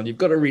read this one. You've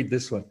got to read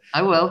this one.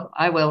 I will.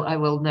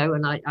 No,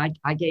 and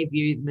I gave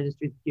you the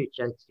Ministry of the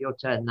Future. It's your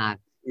turn now.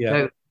 Yeah.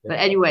 So, but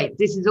anyway,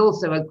 this is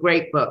also a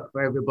great book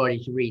for everybody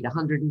to read.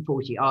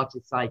 140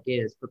 artists'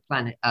 ideas for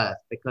planet Earth,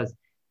 because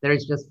there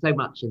is just so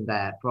much in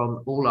there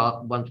from all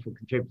our wonderful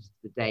contributors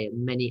today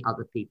and many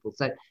other people.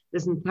 So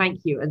listen,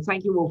 thank you. And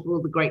thank you all for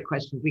all the great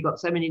questions. We got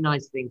so many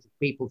nice things of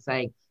people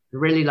saying, I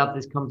really love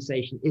this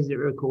conversation. Is it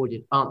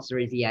recorded? Answer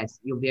is yes.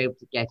 You'll be able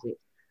to get it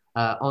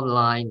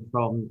online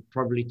from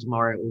probably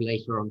tomorrow or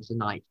later on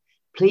tonight.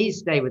 Please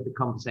stay with the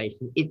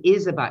conversation. It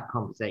is about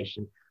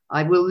conversation.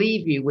 I will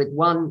leave you with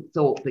one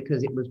thought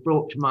because it was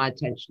brought to my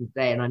attention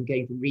today and I'm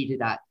going to read it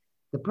out.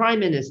 The Prime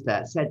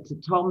Minister said to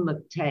Tom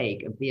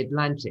McTague of The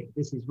Atlantic,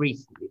 this is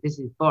recently, this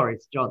is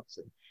Boris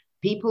Johnson,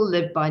 people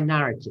live by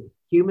narrative.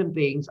 Human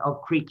beings are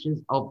creatures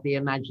of the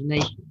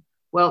imagination.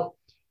 Well,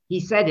 he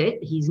said it,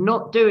 he's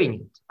not doing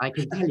it, I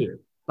can tell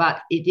you.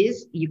 But it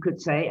is, you could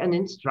say, an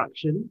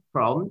instruction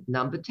from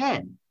number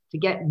 10 to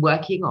get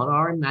working on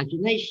our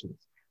imaginations.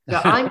 So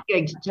I'm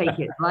going to take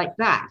it like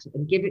that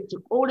and give it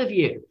to all of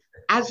you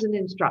as an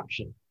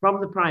instruction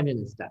from the Prime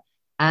Minister.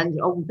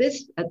 And on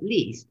this, at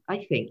least,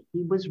 I think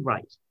he was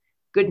right.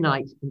 Good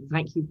night, and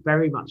thank you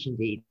very much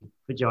indeed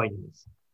for joining us.